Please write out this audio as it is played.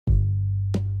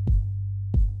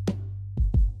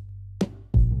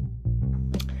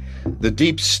The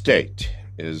deep state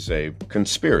is a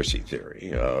conspiracy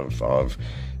theory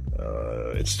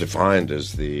it's defined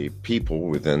as the people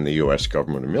within the U.S.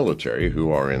 government and military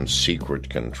who are in secret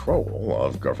control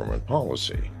of government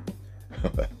policy.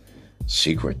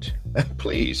 Secret?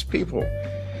 Please, people.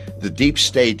 The deep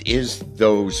state is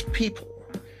those people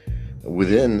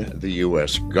within the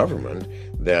U.S. government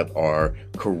that are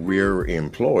career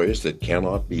employees that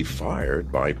cannot be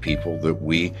fired by people that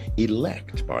we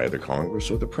elect, by the Congress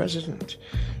or the President.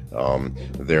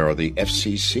 There are the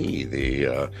FCC,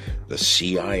 the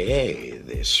CIA,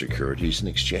 the Securities and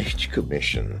Exchange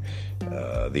Commission,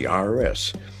 the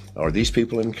IRS. Are these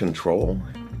people in control?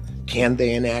 Can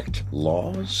they enact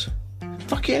laws?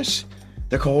 Fuck yes.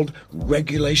 They're called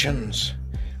regulations.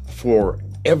 For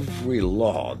every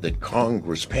law that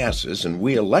Congress passes, and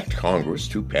we elect Congress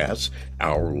to pass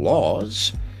our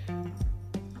laws,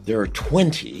 there are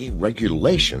 20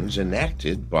 regulations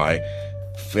enacted by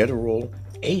federal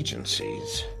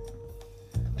agencies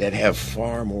that have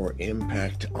far more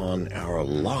impact on our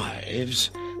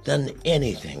lives than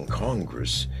anything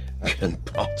Congress can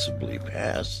possibly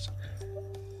pass.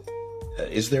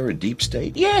 Is there a deep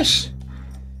state? Yes.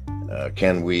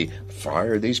 Can we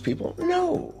fire these people?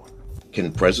 No.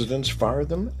 Can presidents fire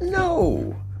them?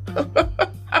 No.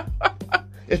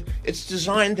 It's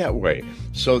designed that way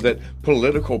so that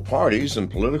political parties and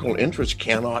political interests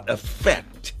cannot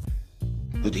affect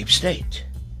the deep state.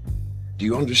 Do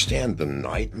you understand the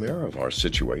nightmare of our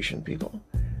situation, people?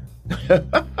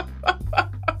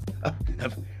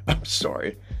 I'm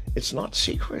sorry. It's not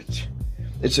secret.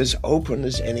 It's as open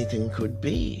as anything could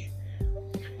be.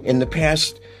 In the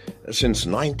past, since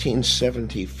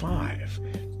 1975,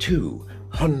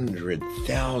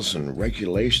 200,000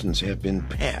 regulations have been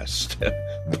passed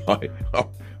by our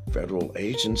federal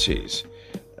agencies,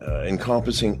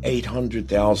 encompassing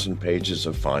 800,000 pages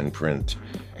of fine print.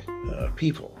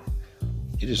 People,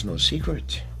 it is no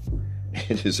secret.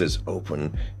 It is as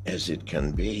open as it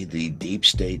can be. The deep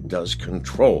state does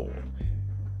control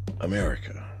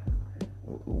America.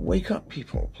 Wake up,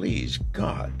 people, please.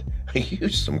 God,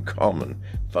 use some common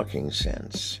fucking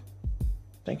sense.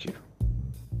 Thank you.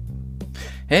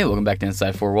 Hey, welcome back to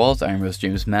Inside Four Walls. I'm host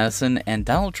James Madison, and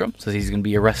Donald Trump says he's going to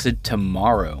be arrested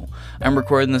tomorrow. I'm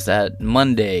recording this at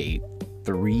Monday,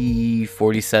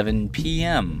 3:47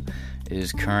 p.m. It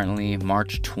is currently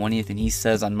March 20th, and he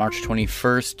says on March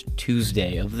 21st,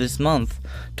 Tuesday of this month,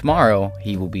 tomorrow,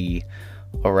 he will be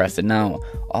arrested. Now,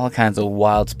 all kinds of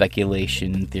wild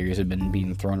speculation and theories have been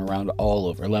being thrown around all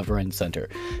over, left, right, and center.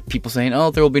 People saying,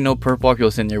 oh, there will be no perp walk.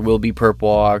 People saying there will be perp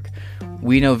walk.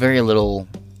 We know very little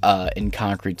in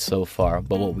concrete so far,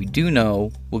 but what we do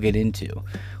know, we'll get into.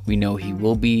 We know he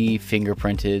will be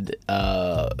fingerprinted.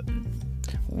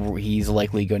 He's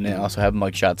likely going to also have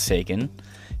mugshots taken.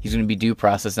 He's going to be due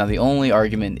process. Now, the only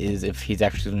argument is if he's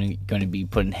actually going to be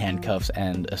put in handcuffs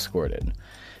and escorted.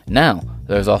 Now,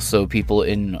 there's also people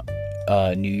in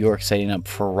New York setting up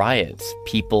for riots.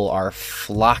 People are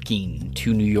flocking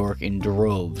to New York in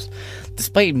droves,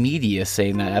 despite media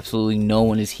saying that absolutely no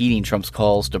one is heeding Trump's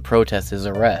calls to protest his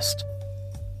arrest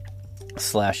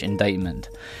 / indictment.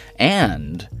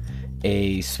 And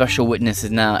a special witness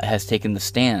has taken the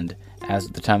stand as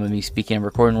at the time of me speaking and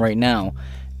recording right now.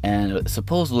 And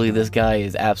supposedly this guy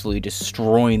is absolutely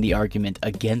destroying the argument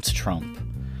against Trump.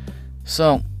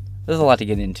 So, there's a lot to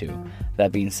get into.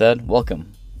 That being said,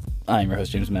 welcome. I'm your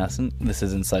host, James Madison. This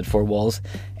is Inside Four Walls,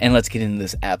 and let's get into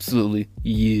this absolutely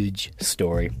huge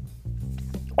story.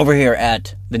 Over here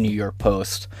at the New York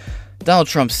Post, Donald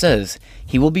Trump says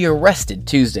he will be arrested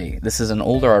Tuesday. This is an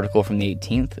older article from the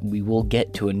 18th. We will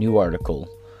get to a new article,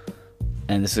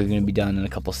 and this is going to be done in a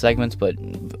couple segments, but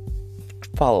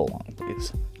follow along,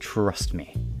 please. Trust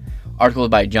me. Article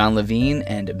by John Levine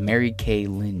and Mary Kay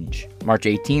Lynch, March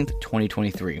 18th,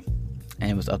 2023,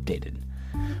 and it was updated.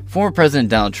 Former President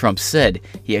Donald Trump said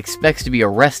he expects to be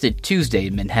arrested Tuesday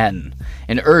in Manhattan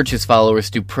and urged his followers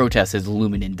to protest his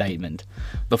looming indictment.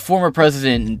 The former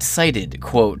president cited,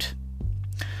 quote,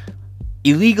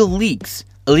 illegal leaks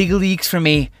from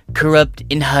a corrupt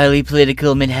and highly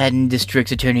political Manhattan District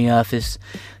Attorney office,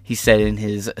 he said in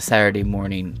his Saturday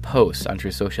morning post on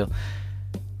Truth Social.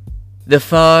 The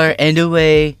far and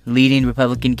away leading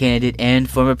Republican candidate and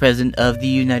former president of the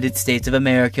United States of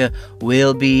America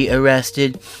will be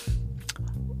arrested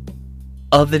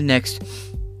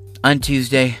on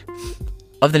Tuesday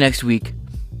of the next week.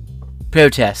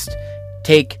 Protest.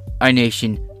 Take our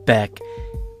nation back.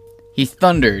 He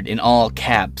thundered in all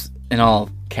caps,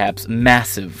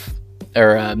 missive.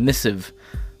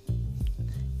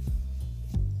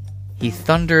 He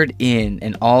thundered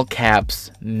in all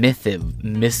caps,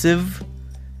 missive,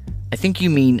 I think you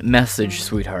mean message,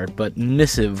 sweetheart, but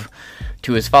missive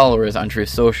to his followers on Truth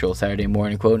Social Saturday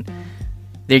morning, quote,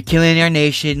 "They're killing our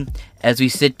nation as we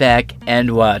sit back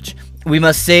and watch. We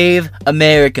must save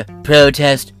America.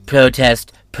 Protest,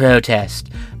 protest,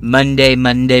 protest. Monday,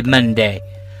 Monday, Monday."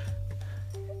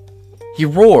 He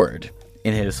roared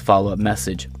in his follow-up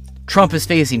message, "Trump is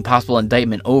facing possible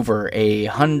indictment over a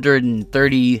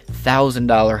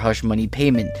 $130,000 hush money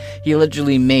payment he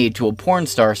allegedly made to a porn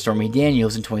star, Stormy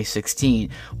Daniels, in 2016.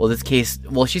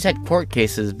 She's had court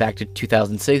cases back to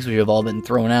 2006, which have all been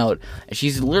thrown out, and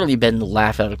she's literally been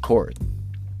laughed out of court.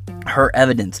 Her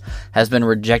evidence has been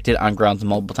rejected on grounds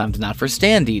multiple times, not for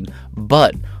standing,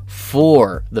 but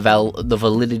for the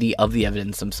validity of the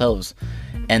evidence themselves.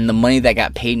 And the money that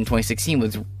got paid in 2016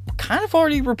 was kind of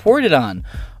already reported on.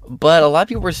 But a lot of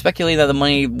people were speculating that the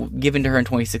money given to her in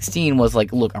 2016 was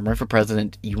like, look, I'm running for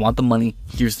president. You want the money?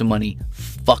 Here's the money.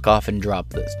 Fuck off and drop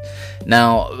this.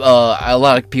 Now, a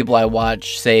lot of people I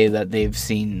watch say that they've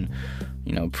seen,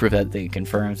 proof that they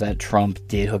confirms that Trump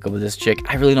did hook up with this chick.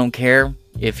 I really don't care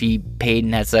if he paid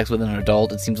and had sex with an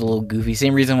adult. It seems a little goofy.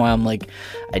 Same reason why I'm like,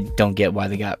 I don't get why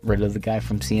they got rid of the guy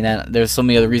from CNN. There's so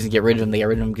many other reasons to get rid of him. They got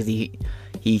rid of him because he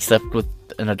slept with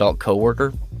an adult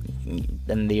coworker.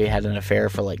 And they had an affair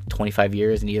for like 25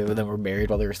 years, and neither of them were married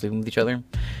while they were sleeping with each other.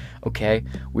 Okay,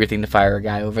 weird thing to fire a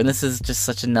guy over. And this is just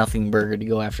such a nothing burger to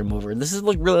go after him over. This is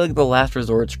really the last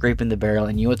resort, scraping the barrel.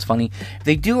 And you know what's funny? If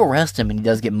they do arrest him and he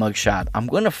does get mugshot, I'm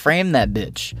going to frame that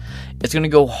bitch. It's going to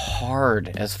go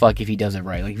hard as fuck if he does it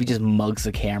right. Like if he just mugs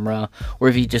the camera, or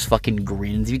if he just fucking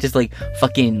grins. If he just like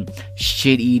fucking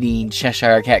shit-eating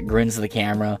Cheshire Cat grins to the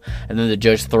camera, and then the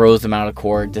judge throws him out of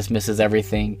court, dismisses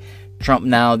everything. Trump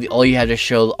now, all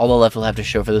the left will have to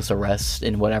show for this arrest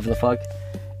and whatever the fuck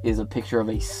is a picture of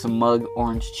a smug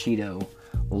orange Cheeto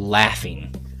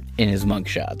laughing in his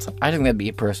mugshots. I think that'd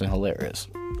be personally hilarious.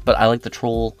 But I like the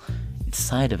troll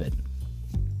side of it.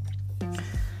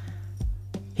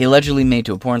 He allegedly made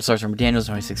to a porn star from Daniels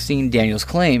in 2016. Daniels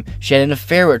claimed she had an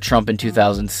affair with Trump in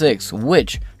 2006,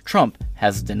 which Trump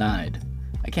has denied.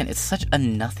 Again, it's such a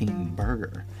nothing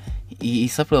burger. He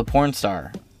slept with a porn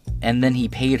star, and then he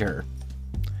paid her.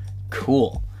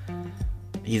 Cool.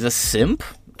 He's a simp?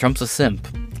 Trump's a simp.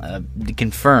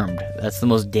 Confirmed. That's the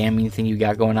most damning thing you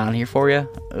got going on here for you?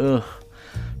 Ugh.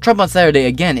 Trump on Saturday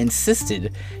again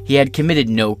insisted he had committed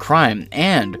no crime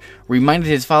and reminded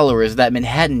his followers that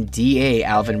Manhattan DA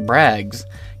Alvin Bragg's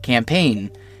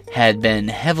campaign had been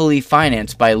heavily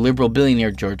financed by liberal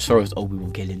billionaire George Soros. Oh, we will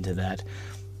get into that.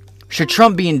 Should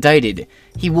Trump be indicted,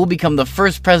 he will become the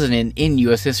first president in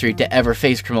U.S. history to ever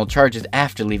face criminal charges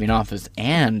after leaving office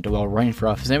and while running for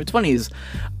office. And what's funny is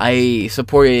I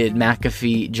supported John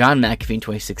McAfee in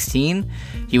 2016.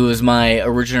 He was my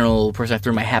original person I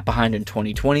threw my hat behind in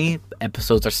 2020.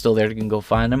 Episodes are still there. You can go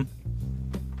find them.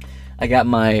 I got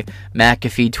my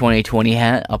McAfee 2020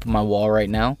 hat up on my wall right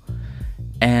now.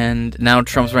 And now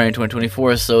Trump's running in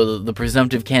 2024, so the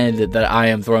presumptive candidate that I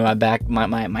am throwing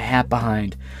my hat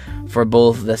behind for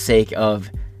both the sake of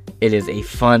it is a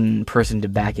fun person to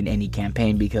back in any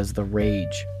campaign because the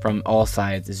rage from all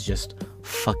sides is just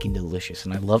fucking delicious,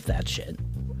 and I love that shit.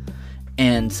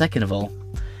 And second of all,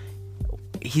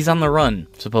 he's on the run,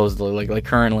 supposedly. Like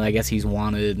currently, I guess he's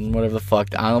wanted and whatever the fuck,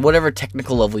 on whatever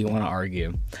technical level you want to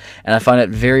argue. And I find it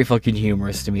very fucking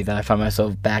humorous to me that I find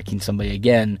myself backing somebody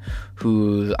again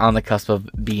who's on the cusp of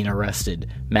being arrested.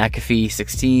 McAfee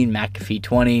 16, McAfee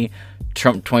 20,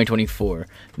 Trump 2024.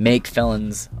 Make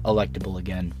felons electable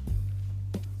again.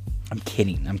 I'm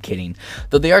kidding.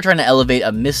 Though they are trying to elevate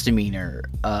a misdemeanor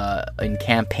in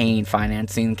campaign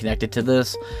financing connected to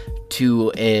this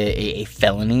to a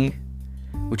felony,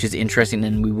 which is interesting,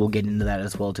 and we will get into that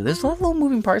as well, too. There's a lot of little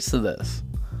moving parts to this.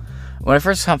 When I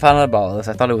first found out about all this,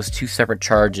 I thought it was two separate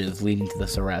charges leading to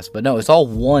this arrest. But no, it's all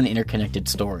one interconnected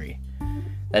story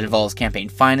that involves campaign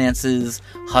finances,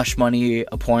 hush money,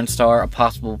 a porn star, a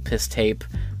possible piss tape.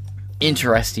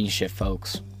 Interesting shit,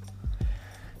 folks.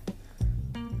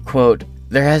 Quote,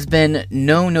 there has been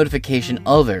no notification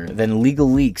other than legal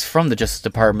leaks from the Justice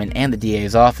Department and the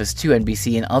DA's office to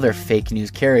NBC and other fake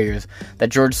news carriers that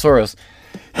George Soros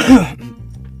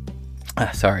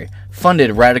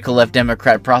funded radical left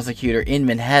Democrat prosecutor in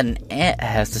Manhattan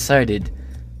has decided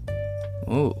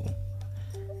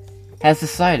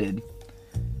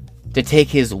to take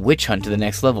his witch hunt to the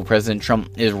next level. President Trump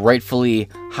is rightfully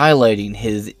highlighting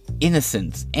his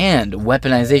innocence and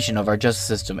weaponization of our justice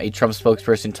system, a Trump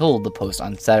spokesperson told the Post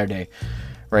on Saturday.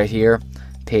 Right here,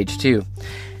 page 2.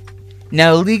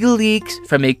 Now, legal leaks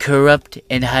from a corrupt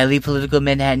and highly political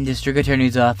Manhattan District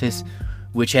Attorney's Office,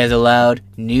 which has allowed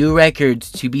new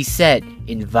records to be set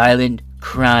in violent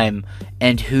crime,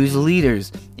 and whose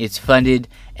leaders it's funded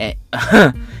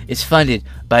it's funded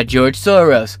by George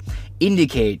Soros,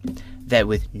 indicate that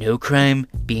with no crime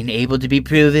being able to be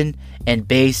proven and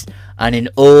based on an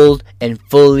old and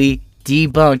fully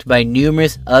debunked by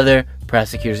numerous other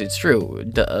prosecutors. It's true.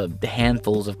 The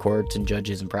handfuls of courts and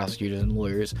judges and prosecutors and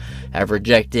lawyers have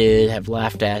rejected, have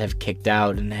laughed at, have kicked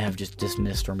out, and have just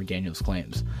dismissed Stormy Daniels'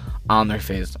 claims on their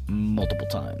face multiple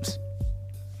times.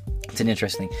 It's an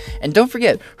interesting. And don't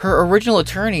forget, her original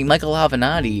attorney, Michael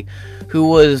Avenatti, who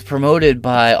was promoted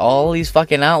by all these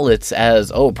fucking outlets as,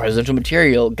 presidential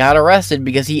material, got arrested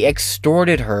because he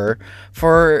extorted her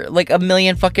for like $1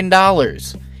 million fucking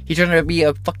dollars. He turned out to be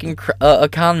a fucking a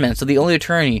con man. So the only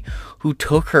attorney who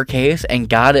took her case and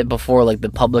got it before like the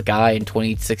public eye in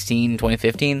 2016,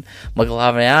 2015, Michael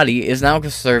Avenatti, is now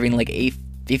serving like a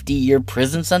 50-year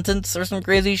prison sentence or some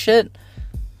crazy shit.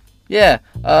 Yeah,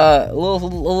 a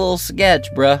little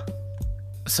sketch, bruh.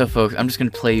 So, folks, I'm just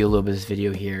gonna play you a little bit of this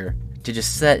video here to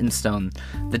just set in stone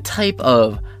the type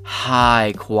of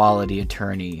high-quality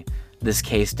attorney this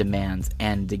case demands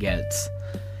and gets.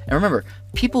 And remember,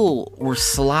 people were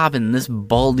slobbing this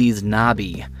Baldy's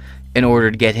knobby in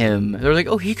order to get him. They're like,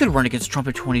 he could run against Trump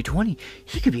in 2020.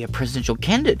 He could be a presidential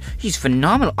candidate. He's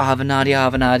phenomenal.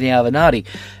 Avenatti.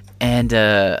 And,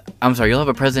 I'm sorry, you'll have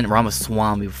a President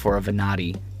Ramaswamy before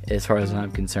Avenatti, as far as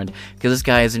I'm concerned, because this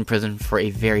guy is in prison for a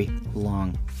very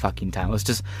long fucking time. Let's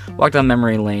just walk down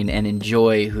memory lane and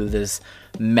enjoy who this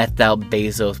methed out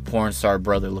Bezos porn star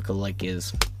brother lookalike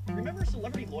is. Remember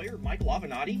celebrity lawyer Michael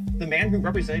Avenatti, the man who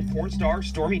represented porn star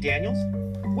Stormy Daniels?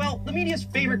 Well, the media's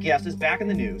favorite guest is back in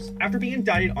the news after being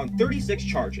indicted on 36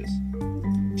 charges.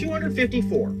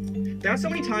 254. That's how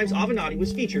many times Avenatti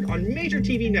was featured on major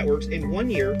TV networks in 1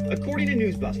 year, according to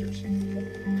Newsbusters.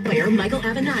 Lawyer Michael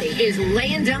Avenatti is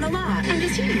laying down the law. And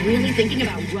is he really thinking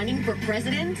about running for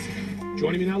president?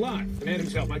 Joining me now live, the man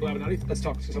himself, Michael Avenatti. Let's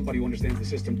talk to somebody who understands the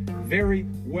system very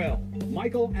well.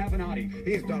 Michael Avenatti.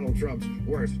 He's Donald Trump's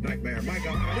worst nightmare.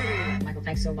 Michael Avenatti. Michael,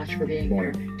 thanks so much for being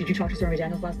here. Did you talk to Stormy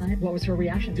Daniels last night? What was her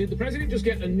reaction? Did the president just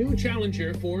get a new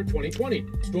challenger for 2020?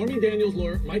 Stormy Daniels'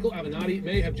 lawyer, Michael Avenatti,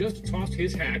 may have just tossed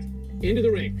his hat into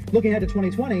the ring. Looking ahead to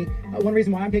 2020, one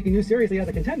reason why I'm taking you seriously as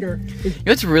a contender is... You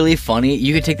know what's really funny?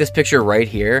 You could take this picture right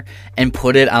here and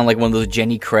put it on like one of those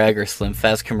Jenny Craig or Slim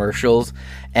Fast commercials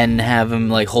and have him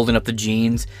like holding up the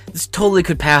jeans. This totally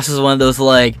could pass as one of those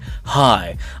like,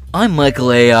 "Hi, I'm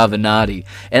Michael A. Avenatti,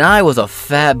 and I was a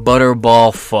fat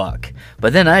butterball fuck.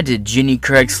 But then I did Jenny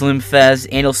Craig Slim Fast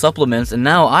annual supplements, and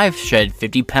now I've shed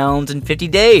 50 pounds in 50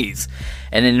 days.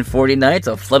 And then in 40 nights,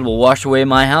 a flood will wash away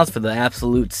my house for the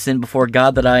absolute sin before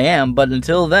God that I am. But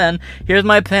until then, here's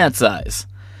my pant size."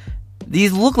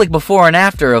 These look like before and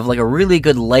after of like a really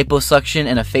good liposuction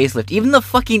and a facelift. Even the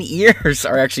fucking ears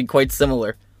are actually quite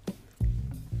similar.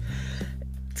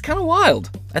 It's kind of wild.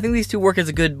 I think these two work as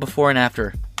a good before and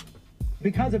after.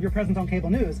 because of your presence on cable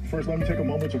news. First, let me take a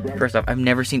moment to grab... First off, I've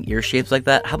never seen ear shapes like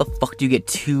that. How the fuck do you get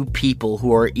two people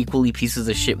who are equally pieces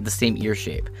of shit with the same ear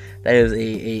shape? That is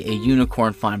a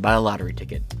unicorn find. Buy a lottery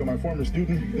ticket. My former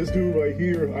student, this dude right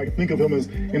here, I think of him as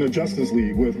in a Justice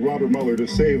League with Robert Mueller to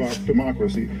save our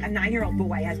democracy. A 9-year-old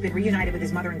boy has been reunited with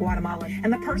his mother in Guatemala,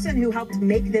 and the person who helped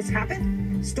make this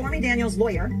happen, Stormy Daniels'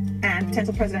 lawyer and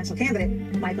potential presidential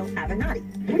candidate, Michael Avenatti.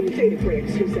 What do you say to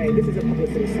critics who say this is a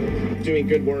publicity stunt? Doing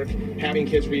good work, having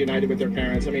kids reunited with their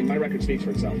parents. I mean, my record speaks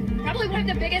for itself. Probably one of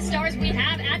the biggest stars we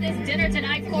have at this dinner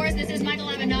tonight. Of course, this is Michael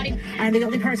Avenatti. I'm the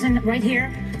only person right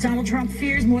here Donald Trump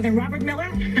fears more than Robert Mueller.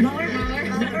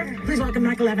 Please welcome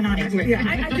Michael Avenatti. Yeah,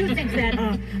 I do think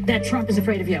that Trump is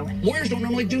afraid of you. Lawyers don't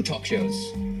normally do talk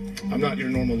shows. I'm not your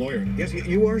normal lawyer. Yes,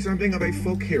 you are something of a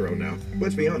folk hero now.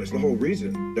 Let's be honest, the whole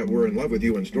reason that we're in love with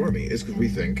you and Stormy is because we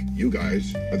think you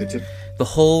guys are the tip. The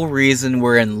whole reason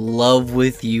we're in love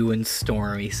with you and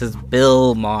Stormy, says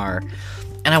Bill Maher.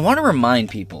 And I want to remind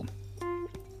people,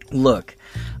 look,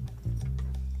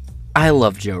 I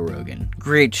love Joe Rogan.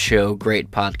 Great show,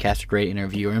 great podcast, great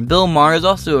interviewer. And Bill Maher is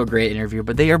also a great interviewer,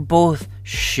 but they are both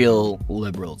shill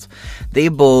liberals. They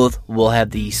both will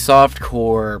have the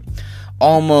softcore,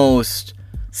 almost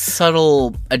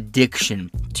subtle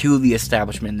addiction to the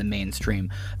establishment in the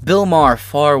mainstream. Bill Maher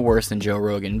far worse than Joe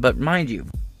Rogan, but mind you,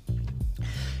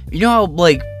 you know how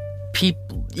like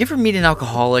people, you ever meet an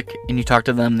alcoholic and you talk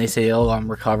to them, they say, "Oh, I'm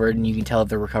recovered," and you can tell if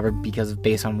they're recovered because of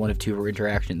based on one of two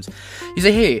interactions. You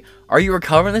say, "Hey, are you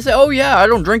recovered?" And they say, "Oh yeah, I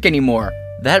don't drink anymore."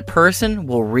 That person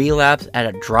will relapse at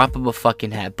a drop of a fucking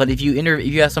hat. But if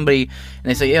you ask somebody and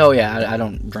they say, "Oh yeah, I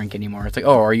don't drink anymore," it's like,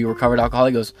 "Oh, are you a recovered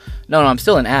alcoholic?" He goes, No, I'm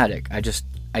still an addict.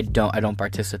 I don't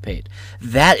participate.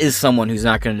 That is someone who's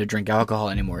not going to drink alcohol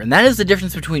anymore. And that is the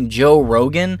difference between Joe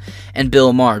Rogan and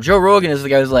Bill Maher. Joe Rogan is the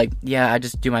guy who's like, yeah, I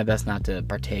just do my best not to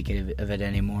partake of it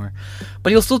anymore.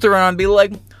 But he'll still turn around and be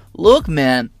like, look,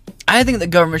 man, I think the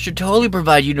government should totally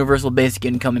provide universal basic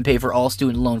income and pay for all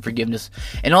student loan forgiveness.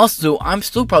 And also, I'm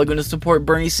still probably going to support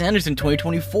Bernie Sanders in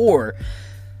 2024.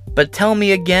 But tell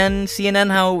me again,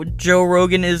 CNN, how Joe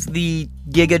Rogan is the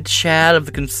Giga Chad of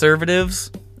the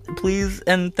conservatives, please,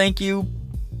 and thank you,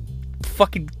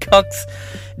 fucking cucks.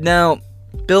 Now,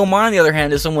 Bill Maher, on the other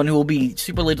hand, is someone who will be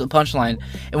super late to the punchline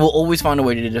and will always find a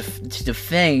way to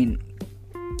defame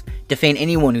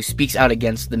anyone who speaks out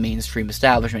against the mainstream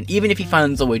establishment. Even if he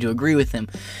finds a way to agree with him,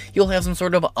 you'll have some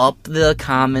sort of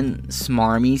up-the-common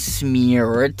smarmy smear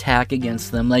or attack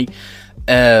against them, like,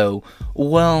 oh,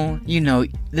 well, you know,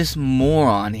 this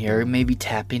moron here may be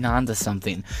tapping onto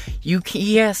something.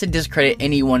 He has to discredit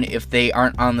anyone if they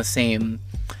aren't on the same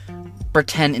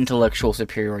pretend intellectual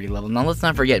superiority level. Now, let's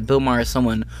not forget, Bill Maher is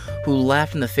someone who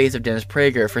laughed in the face of Dennis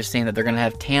Prager for saying that they're going to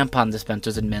have tampon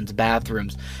dispensers in men's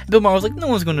bathrooms. And Bill Maher was like, no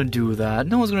one's going to do that.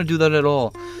 No one's going to do that at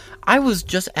all. I was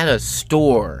just at a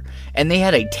store, and they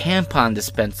had a tampon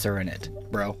dispenser in it,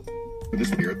 bro.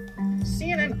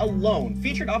 CNN alone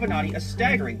featured Avenatti a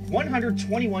staggering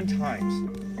 121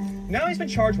 times. Now he's been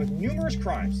charged with numerous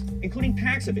crimes, including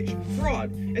tax evasion,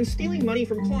 fraud, and stealing money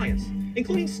from clients,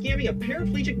 including scamming a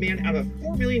paraplegic man out of a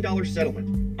 $4 million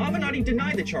settlement. Avenatti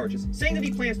denied the charges, saying that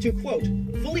he plans to, quote,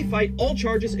 fully fight all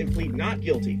charges and plead not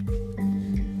guilty.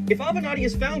 If Avenatti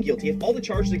is found guilty of all the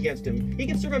charges against him, he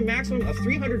can serve a maximum of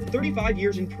 335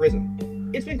 years in prison.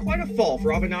 It's been quite a fall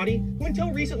for Avenatti, who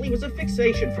until recently was a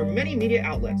fixation for many media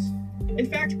outlets. In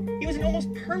fact, he was an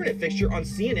almost permanent fixture on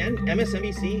CNN,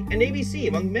 MSNBC, and ABC,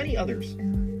 among many others.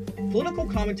 Political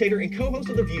commentator and co-host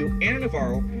of The View, Ana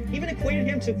Navarro, even equated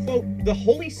him to, quote, the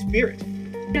Holy Spirit.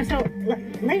 Yeah, so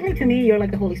lately to me, you're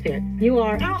like the Holy Spirit. You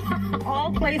are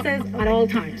all places at all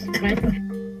times, right?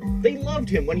 They loved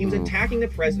him when he was attacking the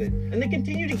president, and they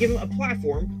continued to give him a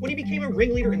platform when he became a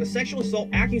ringleader in the sexual assault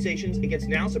accusations against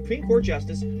now Supreme Court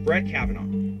Justice Brett Kavanaugh.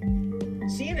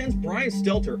 CNN's Brian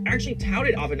Stelter actually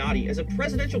touted Avenatti as a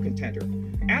presidential contender,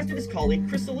 as did his colleague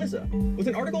Chris Cillizza, with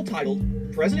an article titled,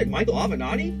 President Michael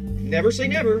Avenatti? Never say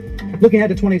never. Looking ahead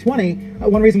to 2020,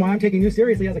 one reason why I'm taking you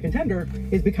seriously as a contender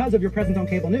is because of your presence on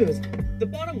cable news. The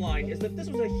bottom line is that this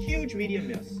was a huge media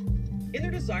miss. In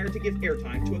their desire to give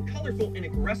airtime to a colorful and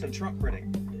aggressive Trump critic,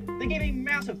 they gave a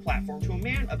massive platform to a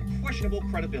man of questionable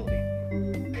credibility.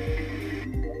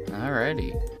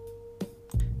 Alrighty.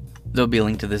 There'll be a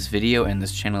link to this video and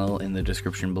this channel in the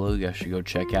description below. You guys should go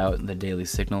check out the Daily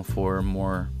Signal for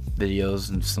more videos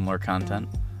and similar content.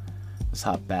 Let's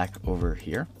hop back over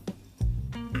here.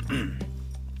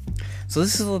 So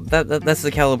this is that's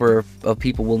the caliber of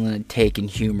people willing to take and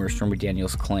humor Stormy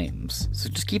Daniels' claims. So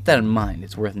just keep that in mind.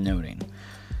 It's worth noting.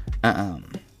 Take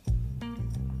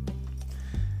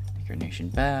our nation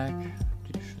back.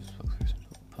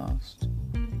 Post.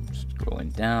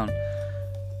 Scrolling down.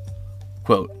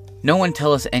 Quote. No one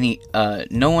tells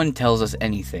us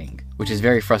anything, which is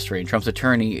very frustrating. Trump's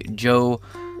attorney, Joe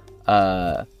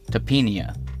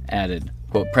Tapenia, added,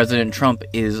 quote, President Trump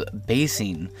is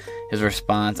basing his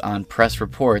response on press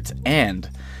reports and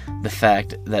the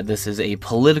fact that this is a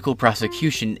political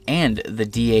prosecution and the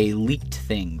DA leaked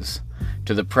things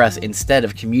to the press instead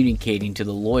of communicating to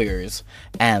the lawyers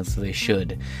as they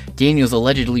should. Daniels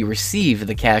allegedly received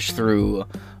the cash through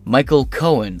Michael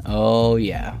Cohen. Oh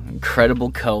yeah,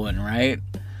 incredible Cohen, right?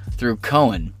 Through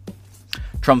Cohen,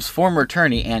 Trump's former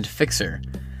attorney and fixer.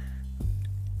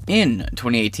 In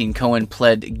 2018, Cohen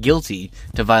pled guilty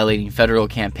to violating federal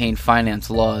campaign finance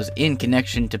laws in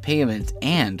connection to payments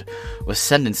and was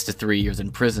sentenced to 3 years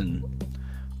in prison.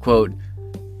 Quote,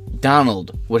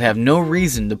 Donald would have no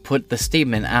reason to put the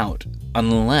statement out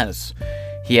unless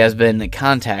he has been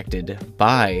contacted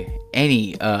by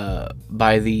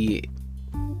the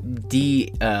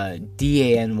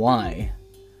DANY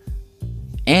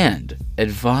and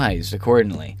advised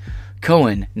accordingly.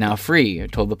 Cohen, now free,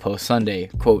 told the Post Sunday,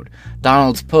 quote,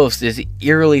 Donald's post is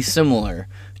eerily similar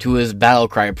to his battle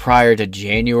cry prior to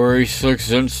January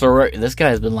 6th insurrection. This guy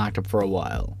has been locked up for a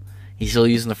while. He's still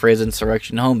using the phrase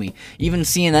insurrection, homie. Even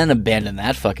CNN abandoned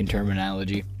that fucking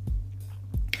terminology,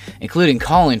 including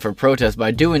calling for protest.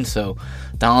 By doing so,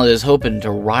 Donald is hoping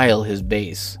to rile his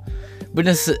base.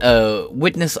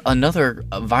 Witness another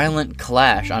violent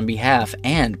clash on behalf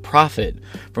and profit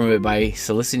from it by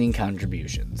soliciting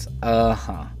contributions.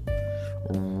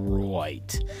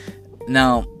 Right.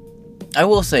 Now, I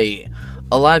will say,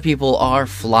 a lot of people are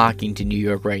flocking to New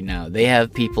York right now. They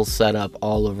have people set up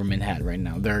all over Manhattan right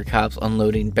now. There are cops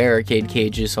unloading barricade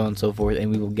cages, so on and so forth,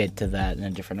 and we will get to that in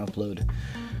a different upload.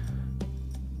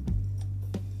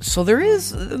 So there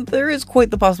is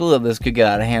quite the possibility that this could get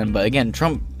out of hand, but again,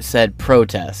 Trump said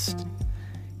protest.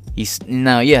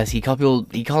 He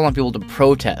called on people to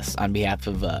protest on behalf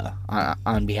of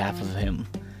him,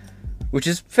 which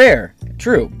is fair,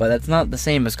 true, but that's not the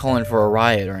same as calling for a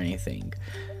riot or anything.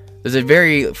 There's a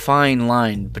very fine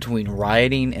line between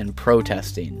rioting and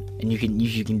protesting, and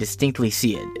you can distinctly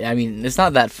see it. I mean, it's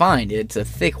not that fine; it's a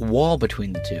thick wall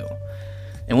between the two,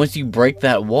 and once you break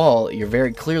that wall, you're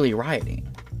very clearly rioting.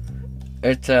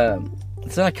 It's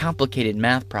not a complicated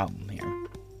math problem here.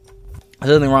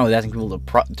 There's nothing wrong with asking people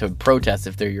to protest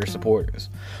if they're your supporters,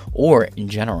 or in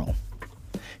general.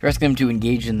 You're asking them to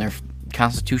engage in their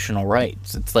constitutional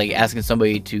rights. It's like asking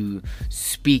somebody to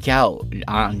speak out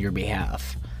on your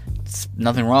behalf. There's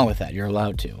nothing wrong with that. You're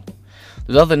allowed to.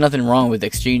 There's also nothing wrong with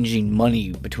exchanging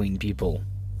money between people,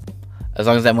 as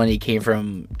long as that money came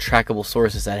from trackable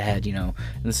sources that had, and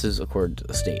this is according to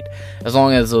the state, as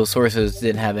long as those sources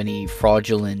didn't have any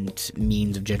fraudulent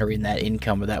means of generating that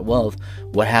income or that wealth,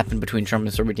 what happened between Trump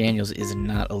and Stormy Daniels is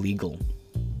not illegal.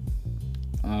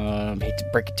 Hate to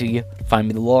break it to you, find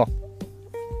me the law.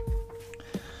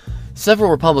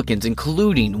 Several Republicans,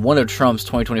 including one of Trump's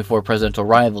 2024 presidential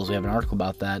rivals, we have an article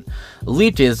about that,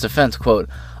 leaped to his defense, quote,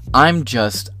 I'm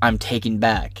taken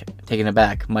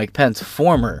aback. Mike Pence,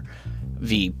 former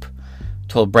Veep,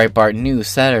 told Breitbart News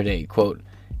Saturday, quote,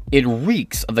 it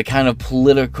reeks of the kind of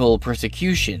political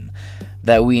persecution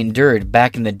that we endured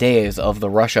back in the days of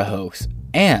the Russia hoax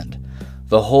and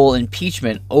the whole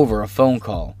impeachment over a phone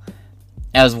call.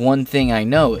 One thing I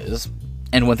know is,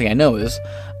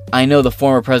 I know the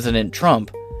former President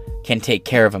Trump can take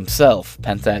care of himself,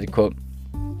 Pence added, quote,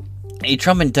 a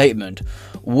Trump indictment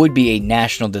would be a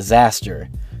national disaster,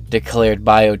 declared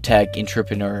biotech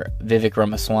entrepreneur Vivek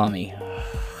Ramaswamy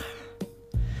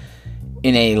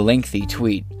in a lengthy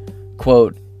tweet.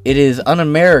 Quote, it is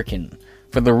un-American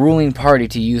for the ruling party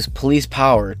to use police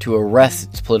power to arrest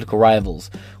its political rivals.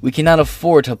 We cannot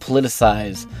afford to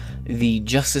politicize the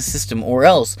justice system, or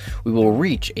else we will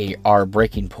reach our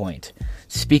breaking point.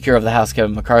 Speaker of the House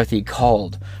Kevin McCarthy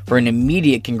called for an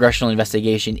immediate congressional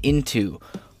investigation into,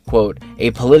 quote,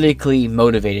 a politically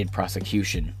motivated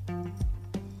prosecution.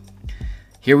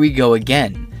 Here we go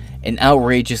again, an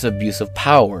outrageous abuse of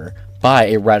power by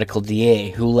a radical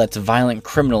DA who lets violent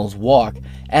criminals walk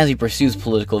as he pursues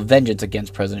political vengeance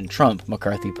against President Trump,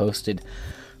 McCarthy posted.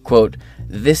 Quote,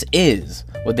 this is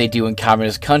what they do in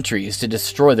communist countries to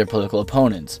destroy their political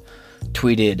opponents,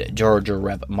 tweeted Georgia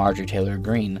Rep. Marjorie Taylor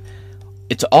Greene.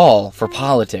 It's all for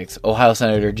politics, Ohio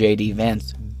Senator J.D.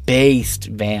 Vance based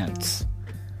Vance.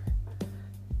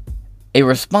 A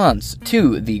response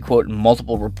to the, quote,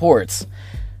 multiple reports,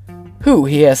 who,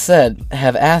 he has said,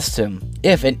 have asked him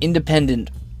if an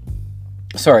indictment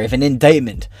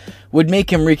would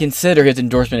make him reconsider his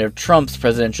endorsement of Trump's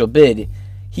presidential bid,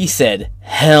 he said,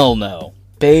 hell no.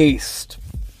 Based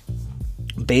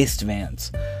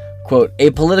Vance. Quote,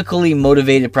 a politically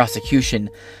motivated prosecution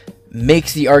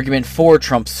makes the argument for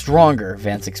Trump stronger,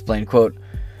 Vance explained, quote,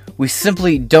 we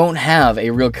simply don't have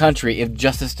a real country if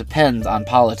justice depends on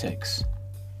politics.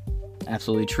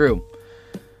 Absolutely true.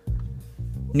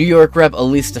 New York Rep.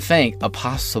 Elise Stefank, a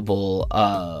possible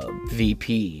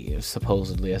VP,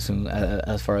 supposedly,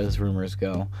 as far as rumors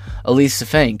go. Elise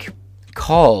Stefank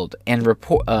called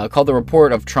the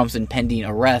report of Trump's impending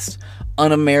arrest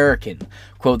un-American.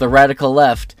 Quote, the radical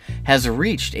left has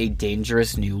reached a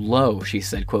dangerous new low, she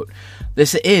said, quote,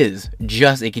 this is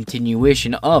just a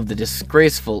continuation of the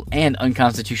disgraceful and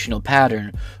unconstitutional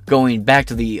pattern going back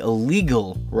to the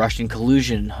illegal Russian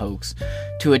collusion hoax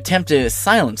to attempt to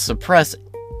silence, suppress...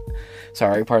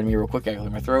 Sorry, pardon me real quick, I clear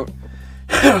my throat.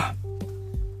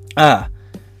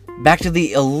 Back to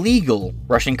the illegal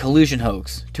Russian collusion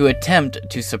hoax to attempt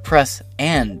to suppress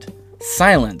and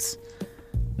silence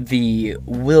the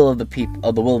will of the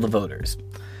people, the will of the voters.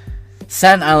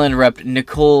 Staten Island Rep.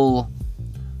 Nicole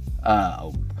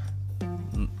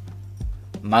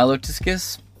Malotis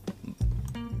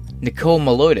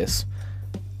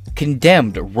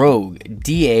condemned rogue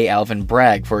DA Alvin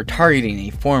Bragg for targeting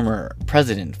a former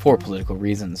president for political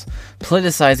reasons.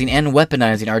 Politicizing and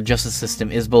weaponizing our justice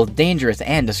system is both dangerous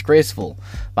and disgraceful,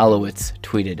 Malowitz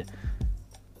tweeted.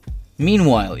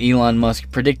 Meanwhile, Elon Musk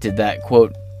predicted that,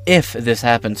 quote, if this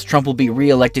happens, Trump will be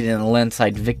re-elected in a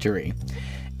landslide victory.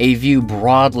 a view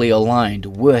broadly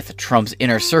aligned with Trump's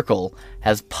inner circle,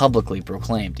 has publicly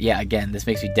proclaimed. Yeah, again, this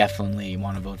makes me definitely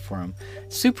want to vote for him.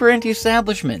 Super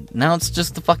anti-establishment. Now it's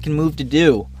just the fucking move to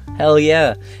do. Hell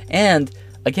yeah. And,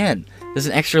 again, there's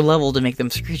an extra level to make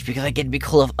them screech because I get to be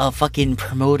called a fucking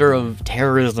promoter of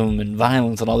terrorism and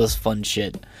violence and all this fun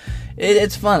shit.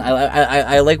 It's fun.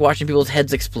 I like watching people's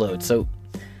heads explode. So,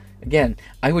 again,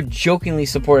 I would jokingly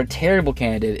support a terrible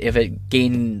candidate if it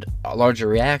gained a larger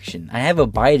reaction. I have a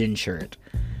Biden shirt.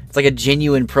 It's like a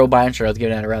genuine pro-Biden shirt I was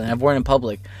giving out around, and I've worn it in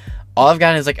public. All I've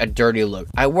gotten is like a dirty look.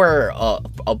 I wear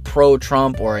a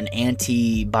pro-Trump or an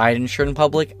anti-Biden shirt in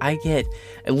public. I get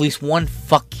at least one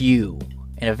fuck you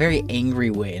in a very angry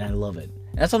way, and I love it.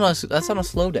 And that's on a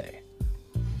slow day.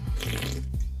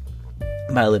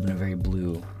 But I live in a very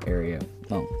blue area.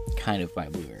 Well, kind of my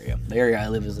blue area. The area I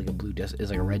live is like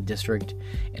a red district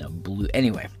and a blue.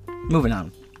 Anyway, moving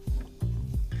on.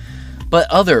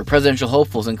 But other presidential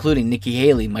hopefuls, including Nikki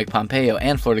Haley, Mike Pompeo,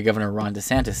 and Florida Governor Ron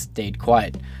DeSantis, stayed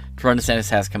quiet. Ron DeSantis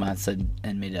has come out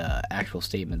and made an actual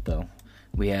statement, though.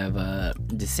 We have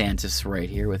DeSantis right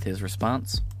here with his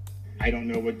response. I don't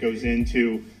know what goes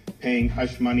into paying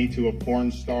hush money to a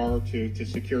porn star to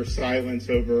secure silence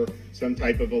over some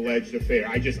type of alleged affair.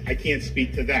 I can't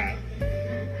speak to that.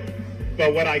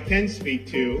 But what I can speak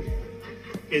to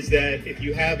is that if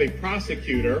you have a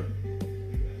prosecutor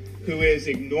who is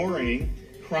ignoring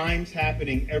crimes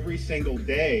happening every single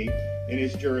day in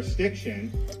his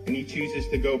jurisdiction, and he chooses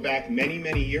to go back many,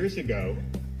 many years ago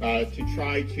to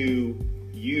try to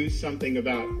use something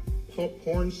about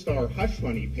porn star hush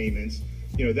money payments,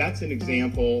 that's an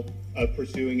example of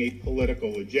pursuing a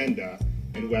political agenda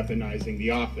and weaponizing the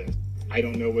office. I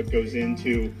don't know what goes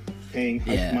into paying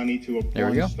hush money to a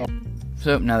porn star.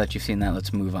 So now that you've seen that,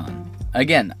 let's move on.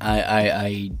 Again,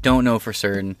 I don't know for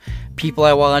certain. People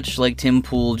I watch, like Tim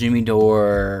Pool, Jimmy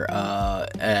Dore,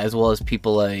 as well as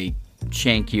people like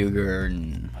Cenk Uygur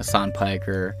and Hassan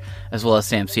Piker, as well as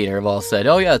Sam Cedar, have all said,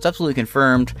 oh yeah, it's absolutely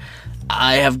confirmed.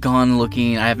 I have gone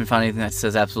looking. I haven't found anything that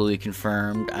says absolutely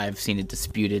confirmed. I've seen it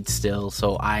disputed still,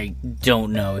 so I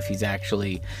don't know if he's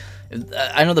actually...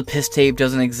 I know the piss tape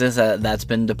doesn't exist. That's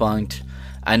been debunked.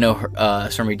 I know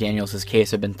Stormy Daniels'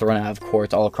 case had been thrown out of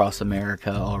courts all across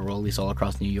America, or at least all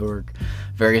across New York.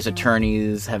 Various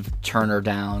attorneys have turned her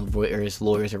down. Various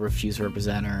lawyers have refused to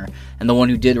represent her. And the one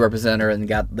who did represent her and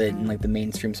got lit in like the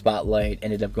mainstream spotlight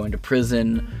ended up going to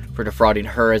prison for defrauding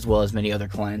her as well as many other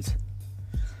clients.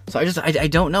 So I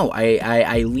don't know.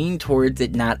 I lean towards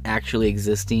it not actually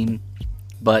existing,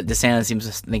 but DeSantis seems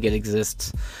to think it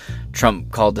exists.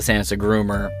 Trump called DeSantis a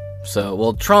groomer. So,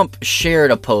 well, Trump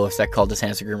shared a post that called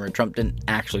DeSantis a groomer. Trump didn't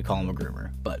actually call him a groomer.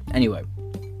 But anyway,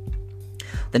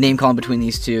 the name calling between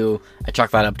these two, I chalk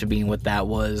that up to being what that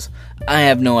was. I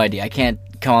have no idea. I can't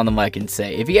come on the mic and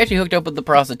say. If he actually hooked up with the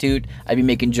prostitute, I'd be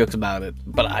making jokes about it.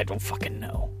 But I don't fucking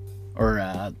know.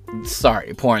 Or,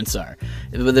 porn star.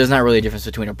 There's not really a difference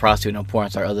between a prostitute and a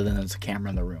porn star other than there's a camera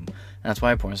in the room. And that's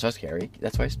why prostitutes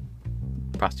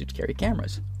carry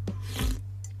cameras.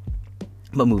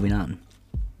 But moving on.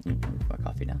 Put my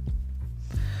coffee down.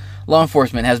 Law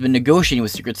enforcement has been negotiating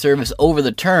with Secret Service over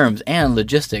the terms and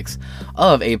logistics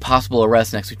of a possible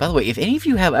arrest next week. By the way, if any of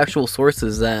you have actual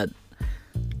sources that,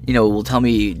 will tell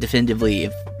me definitively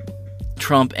if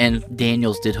Trump and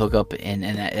Daniels did hook up and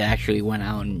it actually went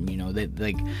out and,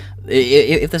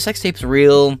 if the sex tape's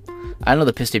real, I know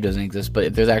the piss tape doesn't exist, but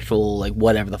if there's actual,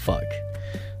 whatever the fuck,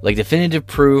 definitive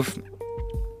proof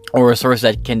or a source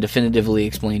that can definitively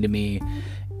explain to me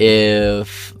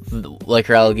if,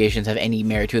 her allegations have any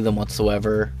merit to them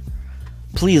whatsoever,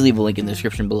 please leave a link in the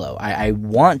description below. I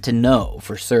want to know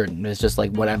for certain. It's just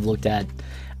what I've looked at,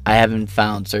 I haven't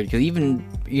found certain. Because even,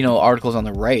 articles on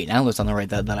the right, analysts on the right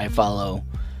that I follow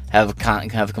have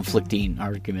conflicting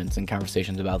arguments and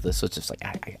conversations about this. So it's just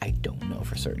I don't know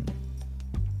for certain.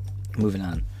 Moving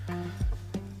on.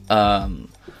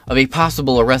 Of a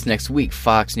possible arrest next week,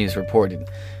 Fox News reported.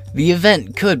 The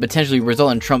event could potentially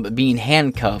result in Trump being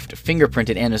handcuffed,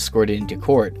 fingerprinted, and escorted into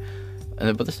court.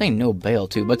 But they're saying no bail,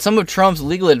 too. But some of Trump's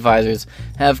legal advisors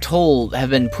have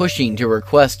been pushing to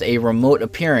request a remote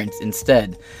appearance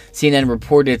instead. CNN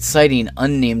reported citing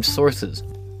unnamed sources.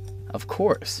 Of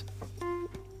course.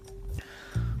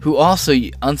 Who also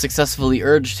unsuccessfully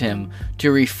urged him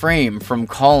to refrain from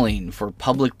calling for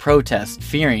public protest,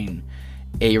 fearing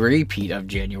a repeat of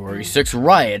January 6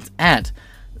 riots at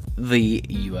the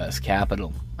U.S.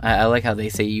 Capitol. I like how they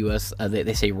say U.S.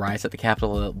 They say riots at the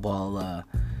Capitol, while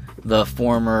the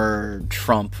former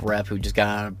Trump rep who just got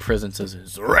out of prison says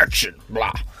insurrection.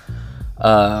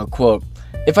 Blah. Quote: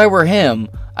 "If I were him,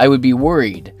 I would be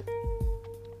worried,"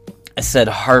 said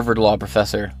Harvard law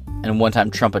professor and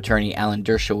one-time Trump attorney Alan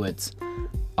Dershowitz,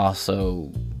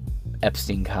 also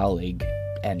Epstein colleague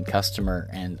and customer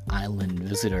and island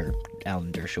visitor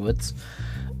Alan Dershowitz,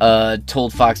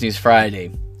 told Fox News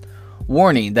Friday,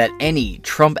 warning that any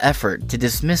Trump effort to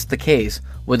dismiss the case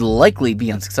would likely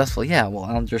be unsuccessful. Yeah, well,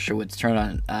 Alan Dershowitz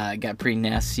got pretty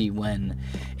nasty when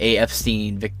a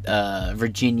Epstein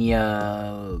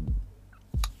Virginia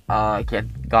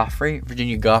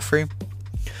Goffrey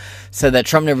said that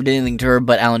Trump never did anything to her,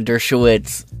 but Alan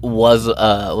Dershowitz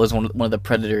was one of the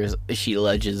predators. She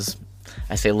alleges.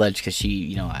 I say alleged because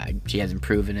she hasn't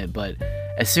proven it, but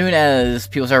as soon as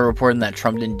people started reporting that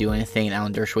Trump didn't do anything and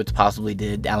Alan Dershowitz possibly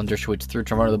did, Alan Dershowitz threw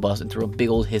Trump under the bus and threw a big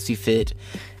old hissy fit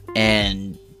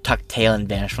and tucked tail and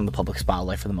vanished from the public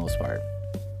spotlight for the most part.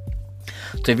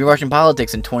 So if you're watching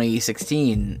politics in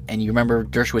 2016 and you remember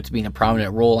Dershowitz being a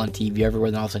prominent role on TV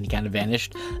everywhere, then all of a sudden he kind of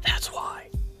vanished, that's why.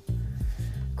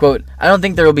 Quote, I don't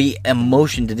think there will be a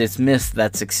motion to dismiss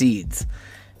that succeeds.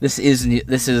 This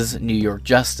is New York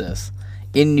justice.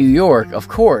 In New York, of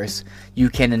course, you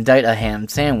can indict a ham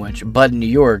sandwich, but in New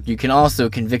York, you can also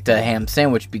convict a ham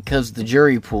sandwich because the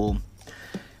jury pool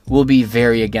will be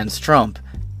very against Trump,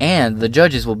 and the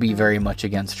judges will be very much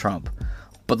against Trump.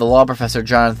 But the law professor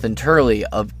Jonathan Turley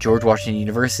of George Washington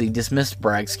University dismissed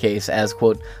Bragg's case as,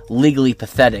 quote, legally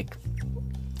pathetic.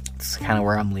 That's kind of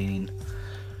where I'm leaning.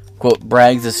 Quote,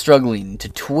 Braggs is struggling to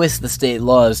twist the state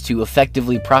laws to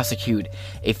effectively prosecute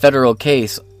a federal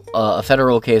case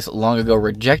long ago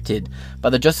rejected by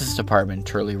the Justice Department,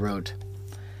 Turley wrote.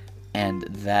 And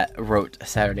that wrote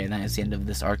Saturday night is the end of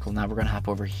this article. Now we're going to hop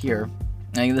over here.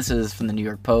 Now, this is from the New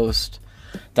York Post.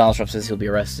 Donald Trump says he'll be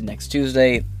arrested next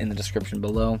Tuesday, in the description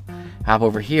below. Hop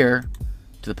over here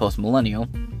to the Post Millennial.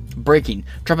 Breaking.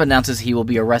 Trump announces he will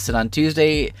be arrested on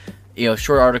Tuesday.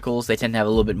 Short articles, they tend to have a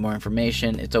little bit more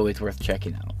information. It's always worth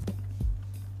checking out.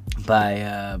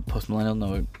 By Post Millennial,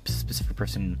 no specific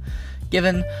person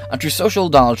given. On Truth Social,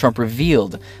 Donald Trump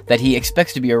revealed that he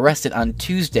expects to be arrested on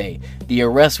Tuesday. The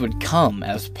arrest would come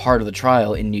as part of the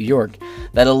trial in New York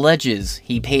that alleges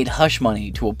he paid hush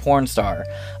money to a porn star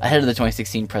ahead of the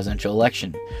 2016 presidential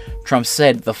election. Trump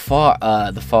said the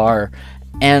far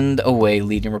and away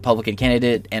leading Republican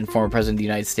candidate and former president of the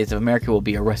United States of America will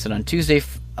be arrested on Tuesday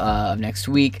of next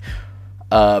week.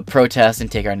 Protest and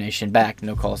take our nation back.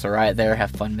 No cause to riot there.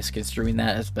 Have fun misconstruing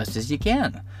that as best as you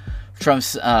can.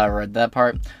 Trump's read that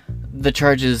part. The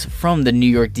charges from the New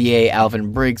York DA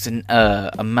Alvin Briggs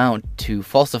amount to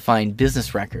falsifying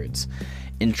business records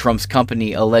in Trump's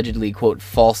company, allegedly, quote,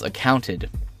 false accounted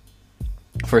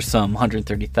for some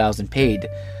 $130,000 paid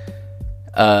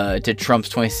to Trump's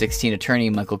 2016 attorney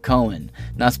Michael Cohen,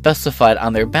 not specified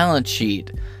on their balance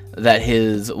sheet that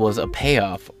his was a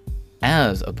payoff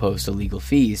as opposed to legal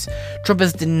fees. Trump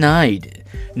has denied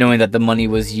knowing that the money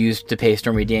was used to pay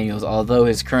Stormy Daniels, although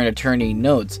his current attorney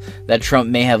notes that Trump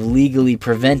may have been legally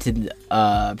prevented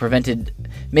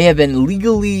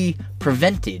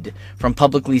from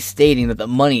publicly stating that the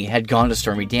money had gone to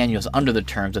Stormy Daniels under the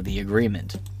terms of the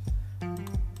agreement.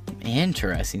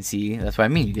 Interesting. See, that's what I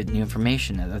mean. You get new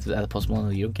information at the Post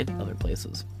Millennial you don't get in other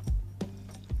places.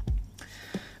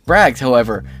 Braggs,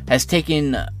 however, has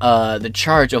taken the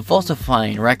charge of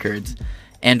falsifying records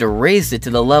and raised it to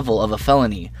the level of a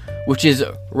felony, which is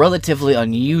relatively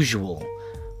unusual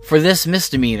for this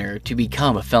misdemeanor to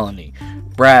become a felony.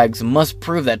 Braggs must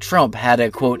prove that Trump had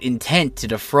a, quote, intent to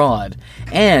defraud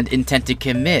and intent to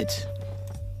commit.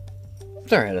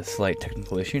 Sorry, I had a slight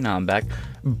technical issue. Now I'm back.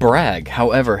 Bragg,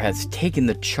 however, has taken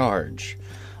the charge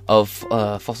of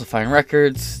falsifying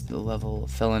records, the level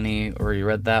of felony. Already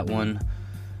read that one.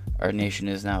 Our nation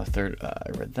is now a third.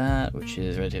 I read that, which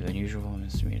is relatively unusual.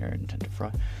 Misdemeanor, intent to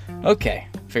fraud. Okay,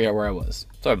 figure out where I was.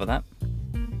 Sorry about that.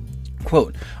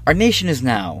 Quote, our nation is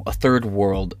now a third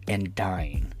world and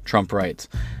dying, Trump writes.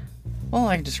 Well,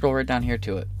 I can just scroll right down here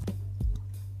to it.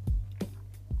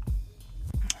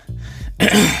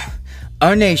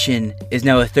 Our nation is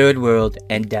now a third world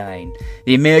and dying.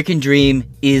 The American dream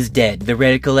is dead. The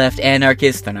radical left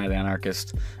anarchists, they're not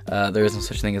anarchists. There is no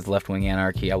such thing as left-wing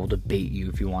anarchy. I will debate you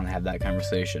if you want to have that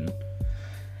conversation.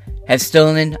 Have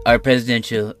stolen our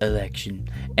presidential election,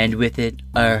 and with it,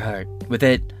 our heart. With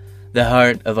it, the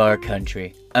heart of our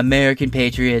country. American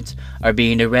patriots are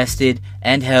being arrested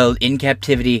and held in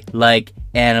captivity like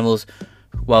animals,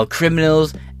 while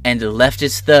criminals and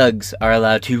leftist thugs are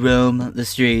allowed to roam the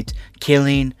streets,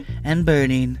 killing and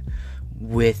burning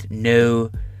with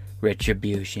no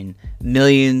retribution.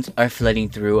 Millions are flooding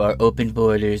through our open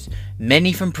borders,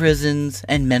 many from prisons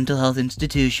and mental health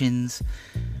institutions.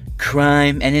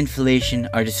 Crime and inflation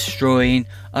are destroying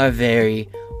our very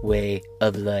way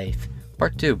of life.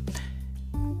 Part 2.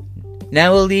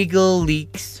 Now illegal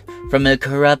leaks from a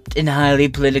corrupt and highly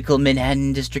political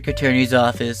Manhattan District Attorney's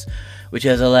Office, which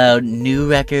has allowed new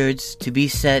records to be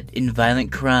set in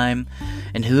violent crime,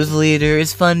 and whose leader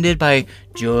is funded by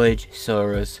George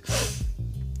Soros,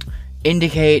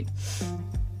 indicate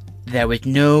that with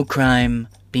no crime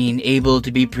being able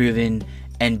to be proven,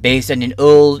 and based on an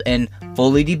old and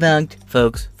fully debunked,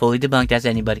 folks, fully debunked as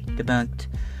anybody, debunked,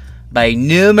 by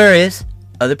numerous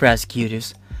other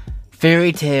prosecutors,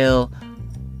 fairy tale,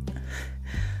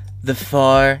 the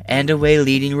far and away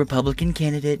leading Republican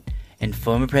candidate and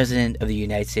former President of the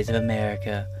United States of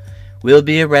America will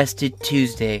be arrested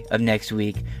Tuesday of next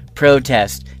week.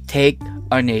 Protest. Take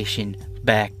our nation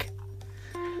back.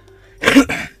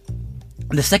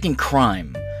 The second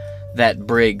crime that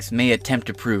Briggs may attempt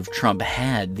to prove Trump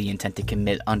had the intent to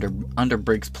commit under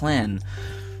Briggs' plan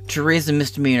to raise a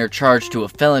misdemeanor charge to a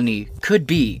felony could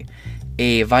be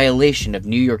a violation of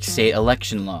New York State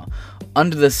election law.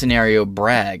 Under the scenario,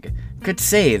 Bragg could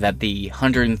say that the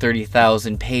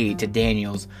 $130,000 paid to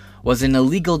Daniels was an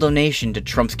illegal donation to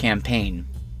Trump's campaign.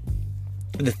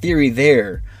 The theory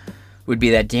there would be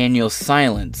that Daniels'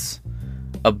 silence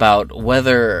about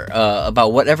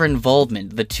whatever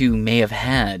involvement the two may have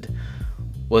had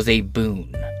was a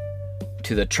boon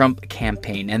to the Trump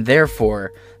campaign, and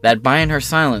therefore that buying her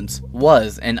silence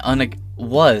was an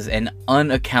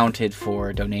unaccounted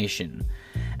for donation,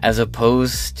 as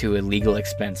opposed to a legal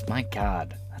expense. My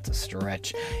God, that's a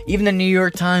stretch. Even the New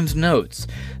York Times notes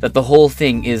that the whole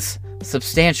thing is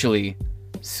substantially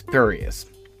spurious.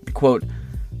 Quote,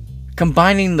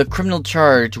 combining the criminal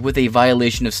charge with a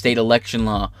violation of state election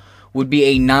law would be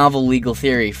a novel legal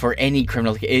theory for any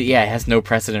criminal. It has no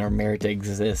precedent or merit to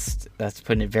exist. That's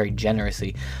putting it very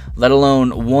generously. Let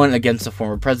alone one against a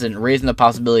former president, raising the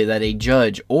possibility that a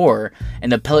judge or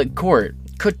an appellate court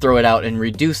could throw it out and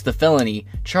reduce the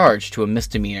charge to a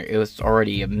misdemeanor. It was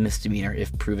already a misdemeanor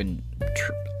if proven,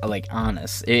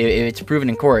 honest. If it's proven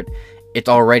in court, it's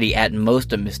already at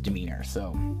most a misdemeanor.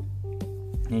 So,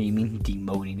 you mean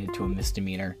demoting it to a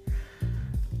misdemeanor?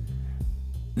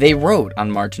 They wrote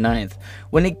on March 9th,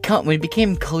 when it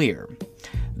became clear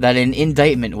that an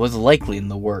indictment was likely in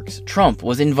the works, Trump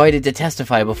was invited to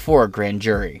testify before a grand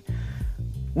jury,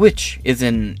 which is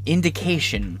an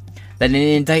indication that an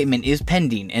indictment is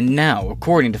pending, and now,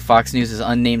 according to Fox News'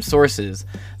 unnamed sources,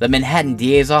 the Manhattan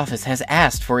DA's office has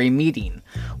asked for a meeting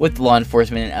with law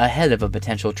enforcement ahead of a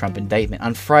potential Trump indictment.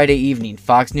 On Friday evening,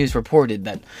 Fox News reported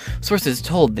that sources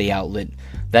told the outlet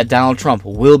that Donald Trump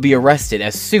will be arrested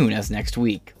as soon as next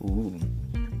week. Ooh.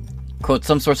 Quote,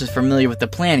 some sources familiar with the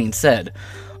planning said,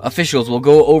 officials will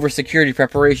go over security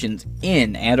preparations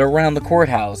in and around the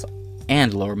courthouse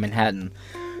and Lower Manhattan.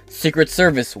 Secret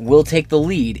Service will take the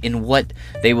lead in what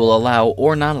they will allow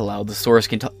or not allow, the source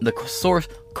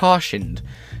cautioned,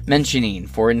 mentioning,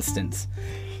 for instance,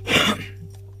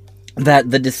 that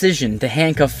the decision to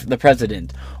handcuff the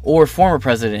president or former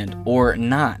president or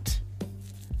not,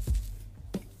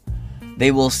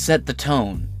 they will set the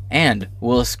tone and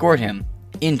will escort him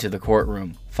into the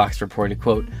courtroom. Fox reported,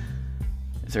 quote,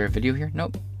 is there a video here?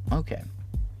 Nope. Okay.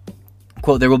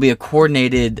 Quote, there will be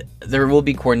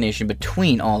coordination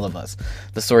between all of us,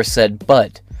 the source said,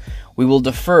 but we will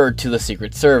defer to the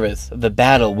Secret Service. The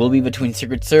battle will be between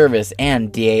Secret Service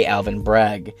and DA Alvin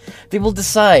Bragg. They will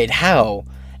decide how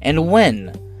and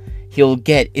when he'll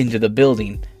get into the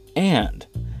building, and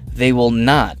they will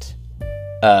not,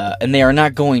 and they are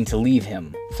not going to leave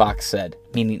him, Fox said.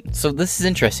 Meaning, so this is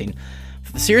interesting.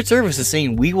 The Secret Service is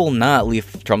saying we will not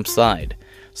leave Trump's side.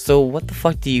 So what the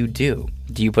fuck do you do?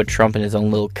 Do you put Trump in his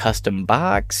own little custom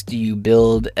box? Do you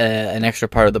build an extra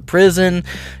part of the prison?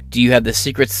 Do you have the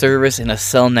Secret Service in a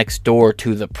cell next door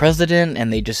to the president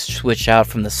and they just switch out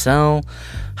from the cell?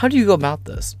 How do you go about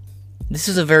this? This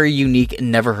is a very unique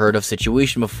and never heard of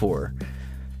situation before.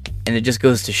 And it just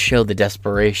goes to show the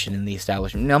desperation in the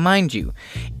establishment. Now, mind you,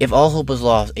 if all hope was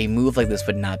lost, a move like this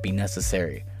would not be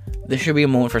necessary. This should be a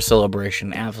moment for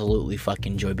celebration, absolutely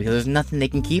fucking joy, because there's nothing they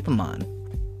can keep him on.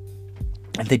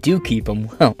 If they do keep him,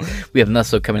 well, we have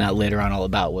Nusso coming out later on all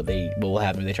about what will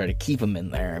happen if they try to keep him in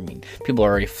there. I mean, people are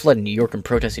already flooding New York and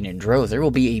protesting in droves. There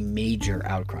will be a major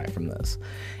outcry from this.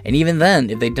 And even then,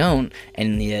 if they don't,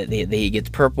 and he gets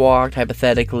perp walked,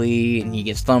 hypothetically, and he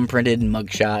gets thumbprinted and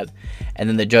mugshot, and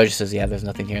then the judge says, yeah, there's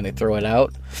nothing here, and they throw it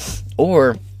out.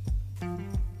 Or,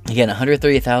 again,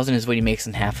 $130,000 is what he makes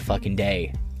in half a fucking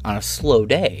day, on a slow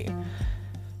day.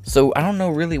 So I don't know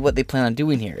really what they plan on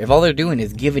doing here. If all they're doing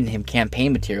is giving him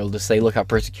campaign material to say, look how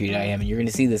persecuted I am, and you're going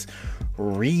to see this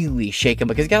really shake him,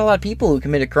 because you got a lot of people who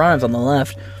committed crimes on the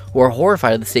left who are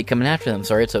horrified of the state coming after them.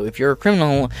 So if you're a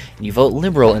criminal and you vote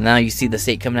liberal, and now you see the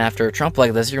state coming after Trump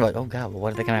like this, you're like, oh god, well,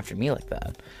 why did they come after me like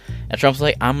that? And Trump's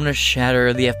like, I'm going to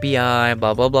shatter the FBI,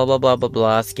 blah, blah, blah, blah, blah, blah,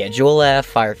 blah, Schedule F,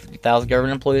 fire 50,000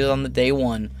 government employees on the day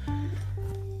one.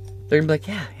 They're going to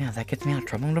be like, yeah, that gets me out of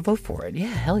trouble, I'm going to vote for it. Yeah,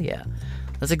 hell yeah.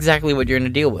 That's exactly what you're going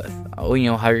to deal with. Oh,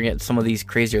 you know, how you're going to get some of these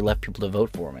crazier left people to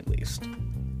vote for him, at least.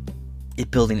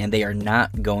 It building, and they are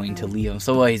not going to leave him.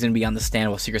 So he's going to be on the stand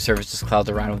while Secret Service just clouds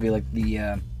around. It'll be like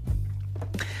the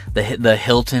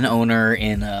Hilton owner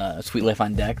in Sweet Life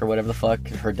on Deck, or whatever the fuck,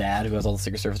 her dad, who has all the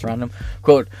Secret Service around him.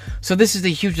 Quote, so this is a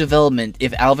huge development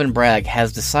if Alvin Bragg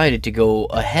has decided to go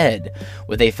ahead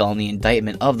with a felony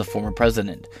indictment of the former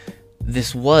president.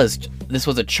 This was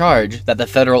a charge that the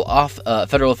federal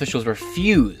officials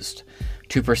refused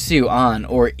to pursue on,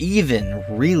 or even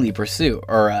really pursue,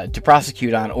 or to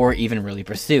prosecute on, or even really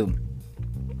pursue.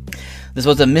 This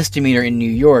was a misdemeanor in New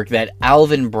York that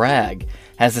Alvin Bragg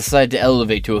has decided to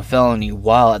elevate to a felony,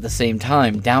 while at the same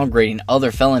time downgrading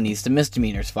other felonies to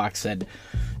misdemeanors, Fox said.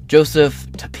 Joseph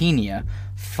Tapenia,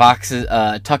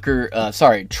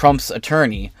 Trump's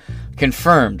attorney,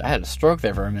 confirmed, I had a stroke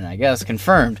there for a minute, I guess,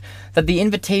 confirmed that the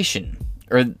invitation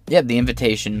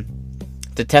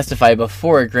to testify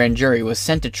before a grand jury was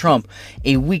sent to Trump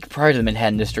a week prior to the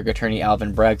Manhattan District Attorney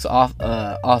Alvin Bragg's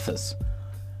office.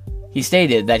 He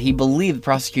stated that he believed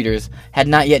prosecutors had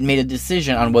not yet made a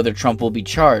decision on whether Trump will be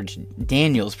charged.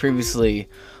 Daniels previously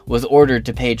was ordered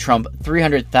to pay Trump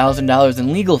 $300,000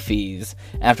 in legal fees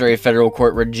after a federal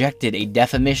court rejected a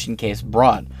defamation case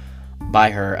brought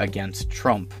by her against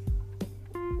Trump.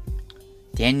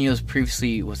 Daniels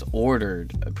previously was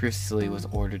ordered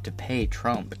to pay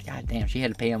Trump, but goddamn, she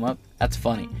had to pay him up. That's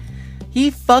funny. He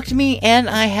fucked me and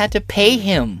I had to pay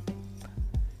him.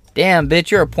 Damn,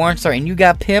 bitch, you're a porn star and you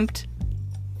got pimped?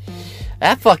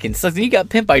 That fucking sucks. You got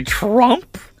pimped by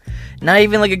Trump? Not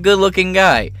even like a good-looking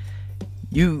guy.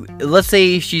 Let's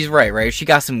say she's right? She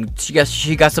got some of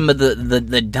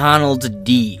the Donald's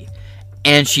D,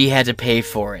 and she had to pay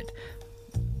for it.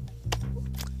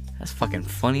 That's fucking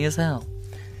funny as hell.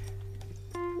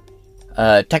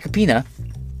 Tacopina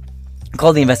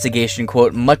called the investigation,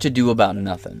 quote, much ado about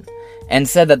nothing, and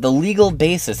said that the legal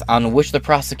basis on which the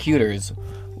prosecutors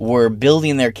were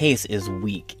building their case is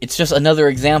weak. It's just another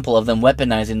example of them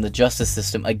weaponizing the justice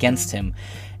system against him,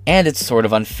 and it's sort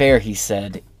of unfair, he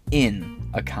said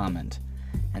in a comment.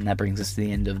 And that brings us to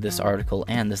the end of this article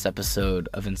and this episode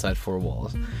of Inside Four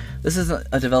Walls. This is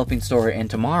a developing story, and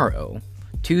tomorrow,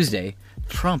 Tuesday,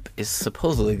 Trump is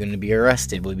supposedly going to be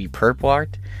arrested. Will he be perp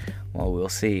walked? Well, we'll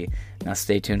see. Now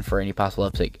stay tuned for any possible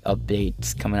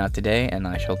updates coming out today, and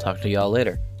I shall talk to y'all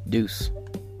later. Deuce.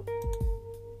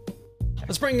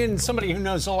 Let's bring in somebody who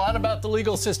knows a lot about the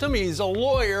legal system. He's a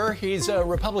lawyer. He's a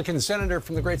Republican senator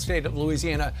from the great state of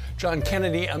Louisiana, John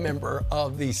Kennedy, a member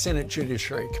of the Senate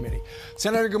Judiciary Committee.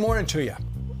 Senator, good morning to you.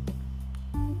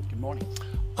 Good morning.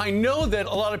 I know that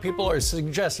a lot of people are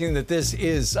suggesting that this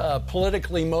is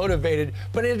politically motivated,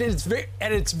 but at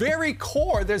its very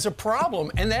core, there's a problem,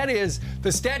 and that is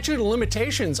the statute of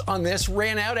limitations on this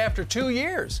ran out after 2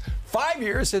 years. 5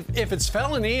 years if it's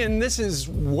felony, and this is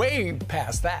way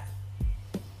past that.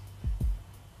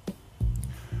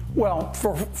 Well,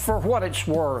 for what it's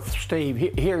worth, Steve,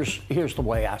 here's the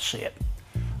way I see it.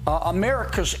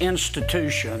 America's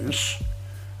institutions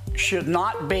should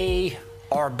not be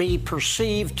or be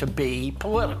perceived to be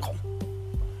political.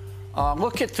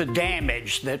 Look at the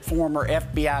damage that former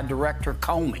FBI Director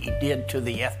Comey did to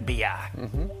the FBI.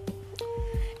 Mm-hmm.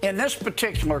 In this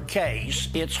particular case,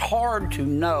 it's hard to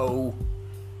know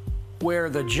where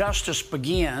the justice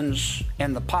begins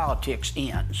and the politics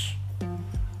ends.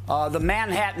 The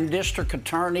Manhattan District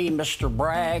Attorney, Mr.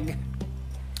 Bragg,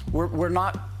 we're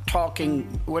not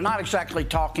exactly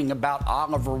talking about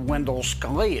Oliver Wendell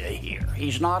Scalia here.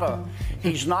 He's not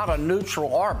a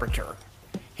neutral arbiter.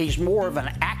 He's more of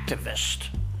an activist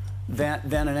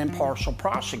than an impartial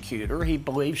prosecutor. He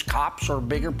believes cops are a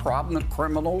bigger problem than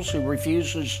criminals. He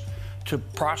refuses to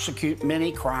prosecute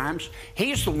many crimes.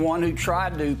 He's the one who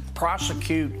tried to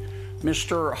prosecute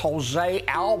Mr. Jose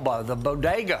Alba, the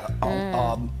bodega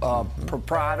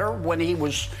proprietor, when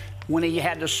he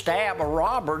had to stab a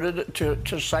robber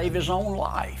to save his own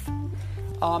life.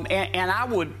 And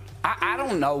I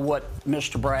don't know what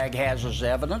Mr. Bragg has as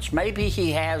evidence. Maybe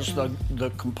he has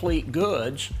the complete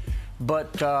goods,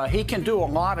 but he can do a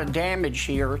lot of damage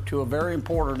here to a very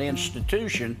important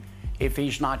institution if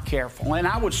he's not careful. And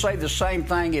I would say the same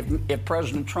thing if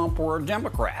President Trump were a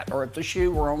Democrat or if the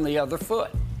shoe were on the other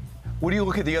foot. What do you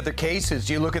look at the other cases?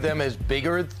 Do you look at them as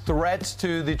bigger threats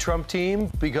to the Trump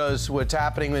team? Because what's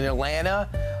happening in Atlanta,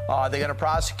 they're going to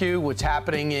prosecute. What's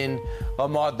happening in the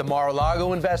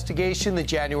Mar-a-Lago investigation, the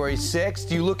January 6th.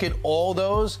 Do you look at all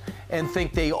those and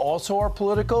think they also are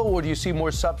political, or do you see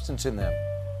more substance in them?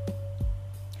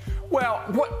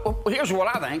 Well, here's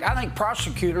what I think. I think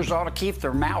prosecutors ought to keep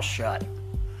their mouth shut.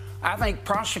 I think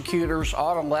prosecutors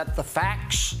ought to let the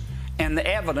facts and the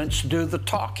evidence do the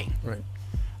talking. Right.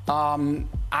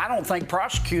 I don't think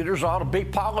prosecutors ought to be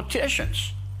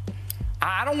politicians.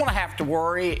 I don't want to have to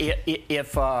worry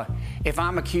if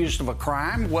I'm accused of a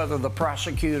crime, whether the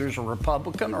prosecutor's a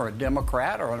Republican or a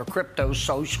Democrat or a crypto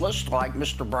socialist like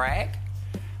Mr. Bragg.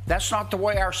 That's not the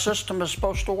way our system is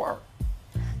supposed to work.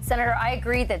 Senator, I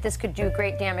agree that this could do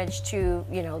great damage to,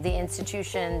 the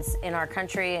institutions in our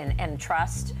country and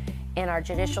trust in our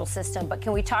judicial system. But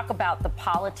can we talk about the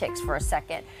politics for a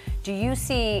second? Do you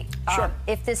see,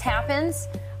 if this happens,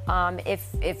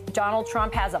 if Donald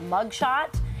Trump has a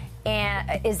mugshot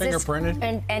and is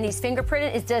fingerprinted, and he's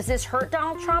fingerprinted, does this hurt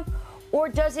Donald Trump? Or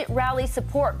does it rally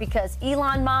support? Because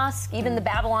Elon Musk, even the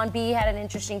Babylon Bee had an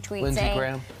interesting tweet Lindsey saying,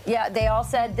 Graham. Yeah, they all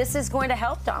said this is going to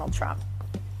help Donald Trump.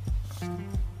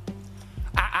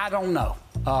 I don't know.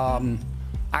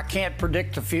 I can't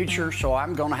predict the future, so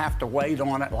I'm going to have to wait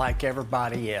on it like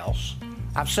everybody else.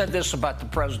 I've said this about the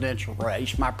presidential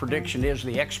race. My prediction is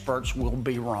the experts will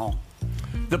be wrong.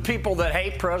 The people that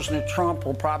hate President Trump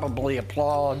will probably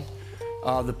applaud.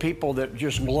 The people that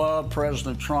just love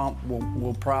President Trump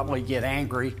will probably get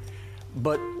angry.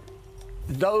 But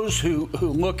those who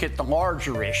look at the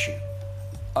larger issue,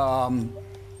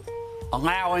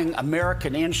 allowing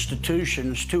American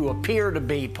institutions to appear to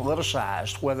be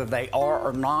politicized, whether they are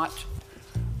or not,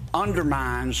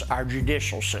 undermines our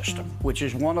judicial system, which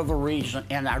is one of the reasons,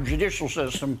 and our judicial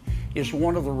system is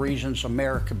one of the reasons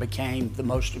America became the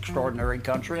most extraordinary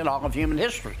country in all of human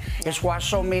history. It's why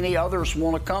so many others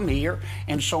want to come here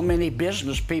and so many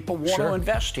business people want to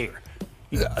invest here.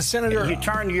 Senator, you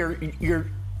turn your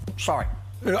sorry,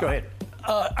 go ahead.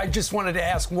 I just wanted to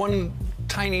ask one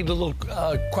tiny little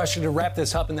question to wrap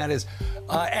this up, and that is,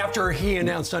 after he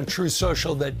announced on Truth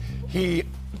Social that he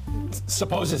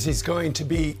supposes he's going to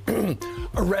be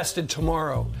arrested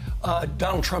tomorrow,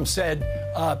 Donald Trump said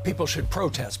people should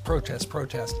protest.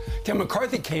 Ken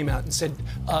McCarthy came out and said,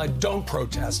 don't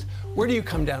protest. Where do you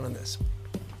come down on this?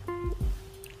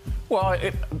 Well,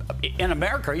 in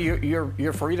America,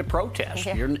 you're free to protest.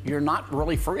 Yeah. You're not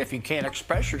really free if you can't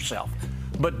express yourself,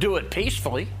 but do it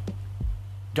peacefully.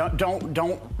 Don't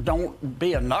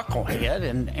be a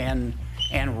knucklehead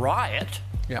and riot.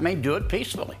 Yeah. I mean, do it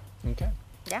peacefully. Okay.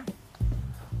 Yeah.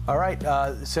 All right,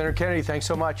 Senator Kennedy, thanks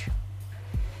so much.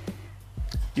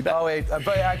 You bet. Oh, wait,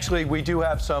 but actually, we do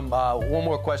have one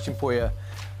more question for you.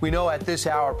 We know at this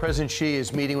hour, President Xi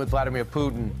is meeting with Vladimir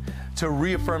Putin to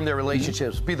reaffirm their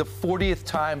relationships. It'll be the 40th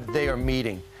time they are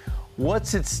meeting.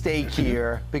 What's at stake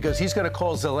here? Because he's going to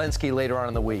call Zelensky later on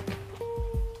in the week.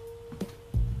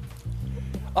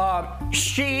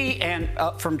 Xi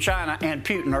from China and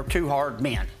Putin are two hard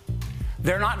men.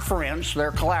 They're not friends,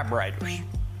 they're collaborators.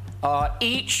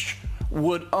 Each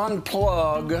would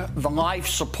unplug the life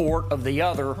support of the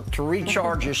other to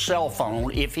recharge his cell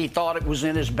phone if he thought it was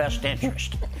in his best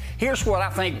interest. Here's what I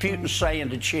think Putin's saying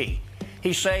to Xi.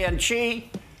 He's saying, Xi,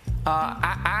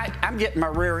 I'm getting my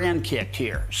rear end kicked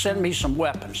here. Send me some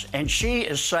weapons. And Xi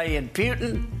is saying,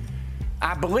 Putin,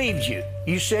 I believed you.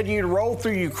 You said you'd roll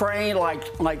through Ukraine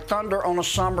like thunder on a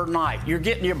summer night. You're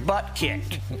getting your butt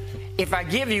kicked. If I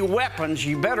give you weapons,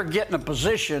 you better get in a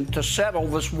position to settle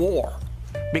this war.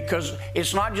 Because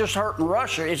it's not just hurting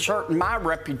Russia, it's hurting my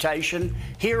reputation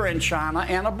here in China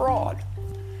and abroad.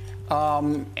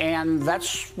 And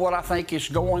that's what I think is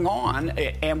going on.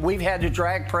 And we've had to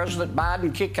drag President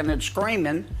Biden kicking and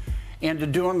screaming into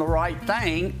doing the right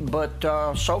thing. But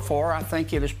so far, I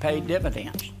think it has paid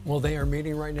dividends. Well, they are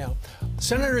meeting right now.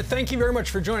 Senator, thank you very much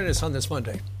for joining us on this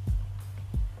Monday.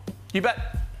 You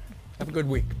bet. Have a good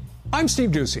week. I'm Steve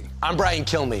Ducey. I'm Brian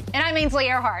Kilmeade. And I'm Ainsley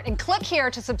Earhart. And click here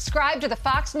to subscribe to the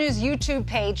Fox News YouTube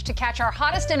page to catch our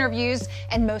hottest interviews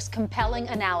and most compelling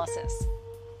analysis.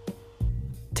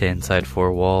 To Inside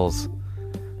Four Walls,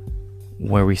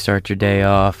 where we start your day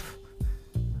off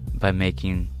by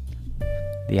making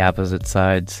the opposite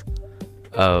sides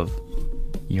of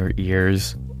your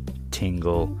ears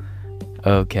tingle.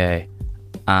 Okay,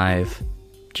 I've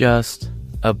just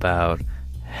about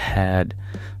had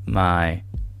my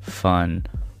fun.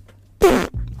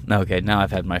 Okay, now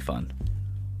I've had my fun.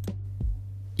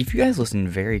 If you guys listen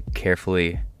very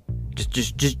carefully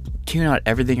Just tune out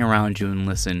everything around you and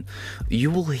listen. You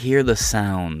will hear the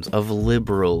sounds of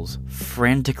liberals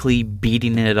frantically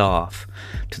beating it off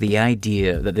to the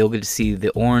idea that they'll get to see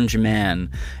the orange man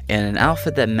in an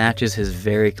outfit that matches his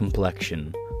very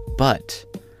complexion. But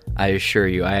I assure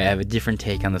you, I have a different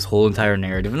take on this whole entire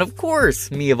narrative, and of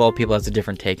course, me of all people has a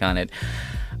different take on it.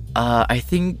 I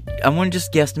think, I'm going to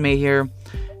just guesstimate here,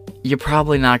 you're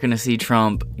probably not going to see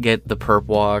Trump get the perp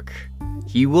walk.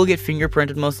 He will get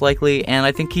fingerprinted most likely, and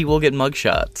I think he will get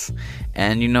mugshots.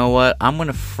 And you know what? I'm going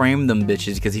to frame them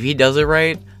bitches, because if he does it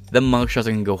right, the mugshots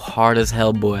are going to go hard as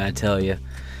hell, boy, I tell you.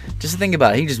 Just think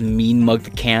about it. He just mean mug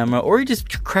the camera, or he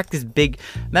just cracked this big...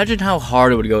 Imagine how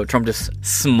hard it would go if Trump just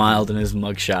smiled in his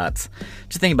mugshots.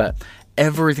 Just think about it.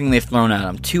 Everything they've thrown at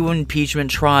him. 2 impeachment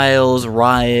trials,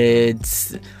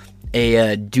 riots,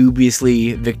 a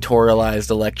dubiously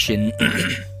victorialized election,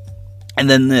 and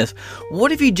then this.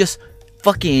 What if he just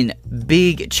fucking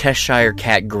big Cheshire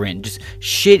cat grin, just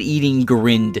shit-eating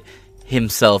grinned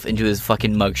himself into his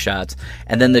fucking mugshots,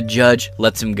 and then the judge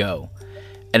lets him go?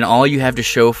 And all you have to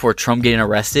show for Trump getting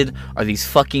arrested are these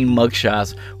fucking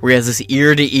mugshots where he has this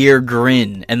ear-to-ear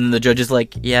grin. And then the judge is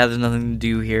like, yeah, there's nothing to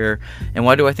do here. And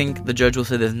why do I think the judge will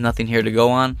say there's nothing here to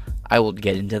go on? I will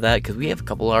get into that because we have a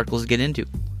couple articles to get into.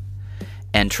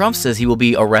 And Trump says he will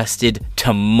be arrested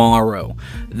tomorrow.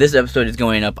 This episode is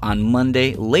going up on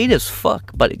Monday, late as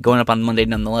fuck, but going up on Monday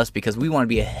nonetheless because we want to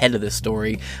be ahead of this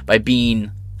story by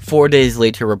being 4 days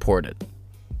late to report it.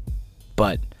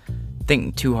 But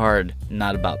think too hard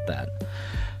not about that.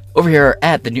 Over here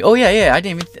at the new... Oh, yeah, I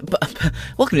didn't even...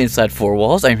 Welcome to Inside Four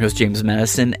Walls. I'm your host, James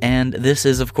Madison, and this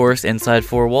is, of course, Inside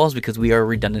Four Walls because we are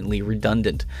redundantly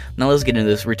redundant. Now let's get into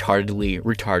this retardedly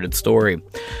retarded story.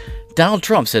 Donald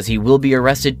Trump says he will be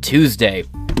arrested Tuesday.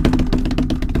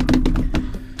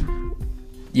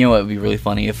 You know what would be really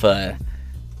funny if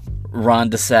Ron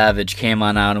DeSavage came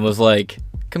on out and was like,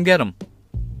 come get him.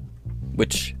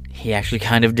 Which he actually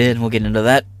kind of did, and we'll get into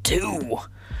that too.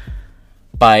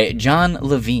 By John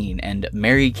Levine and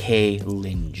Mary Kay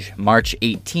Lynch. March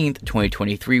 18th,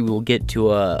 2023, we will get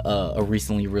to a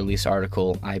recently released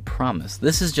article, I promise.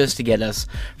 This is just to get us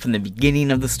from the beginning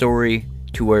of the story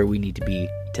to where we need to be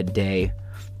today,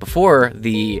 before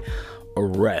the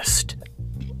arrest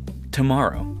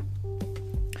tomorrow.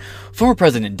 Former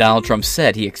President Donald Trump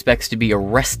said he expects to be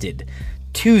arrested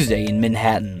Tuesday in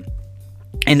Manhattan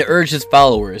and urged his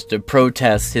followers to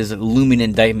protest his looming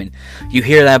indictment. You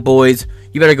hear that, boys?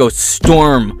 You better go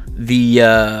storm the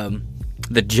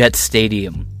Jet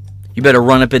Stadium. You better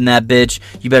run up in that bitch.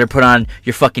 You better put on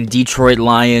your fucking Detroit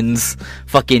Lions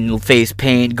fucking face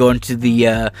paint, go into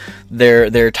the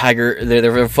their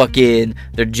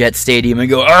Jet Stadium and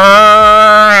go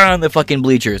on the fucking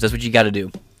bleachers. That's what you got to do.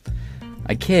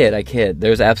 I kid.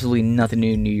 There's absolutely nothing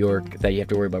new in New York that you have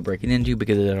to worry about breaking into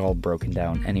because they're all broken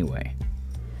down anyway.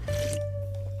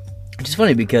 Which is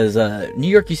funny because New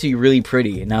York used to be really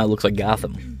pretty and now it looks like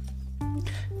Gotham.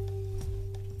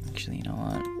 Actually, you know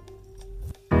what?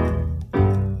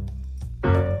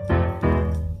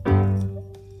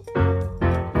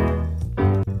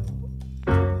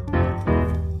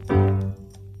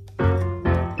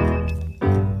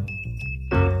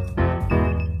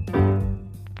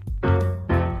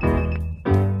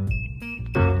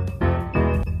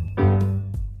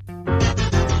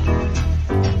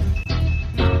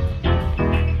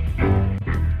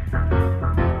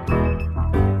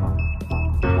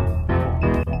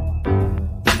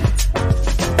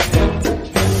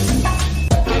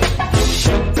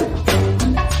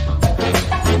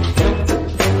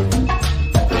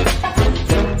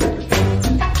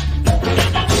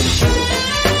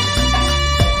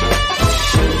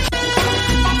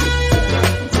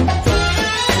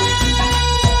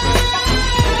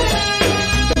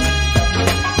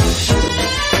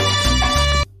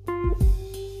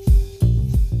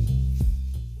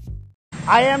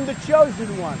 I am the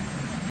chosen one.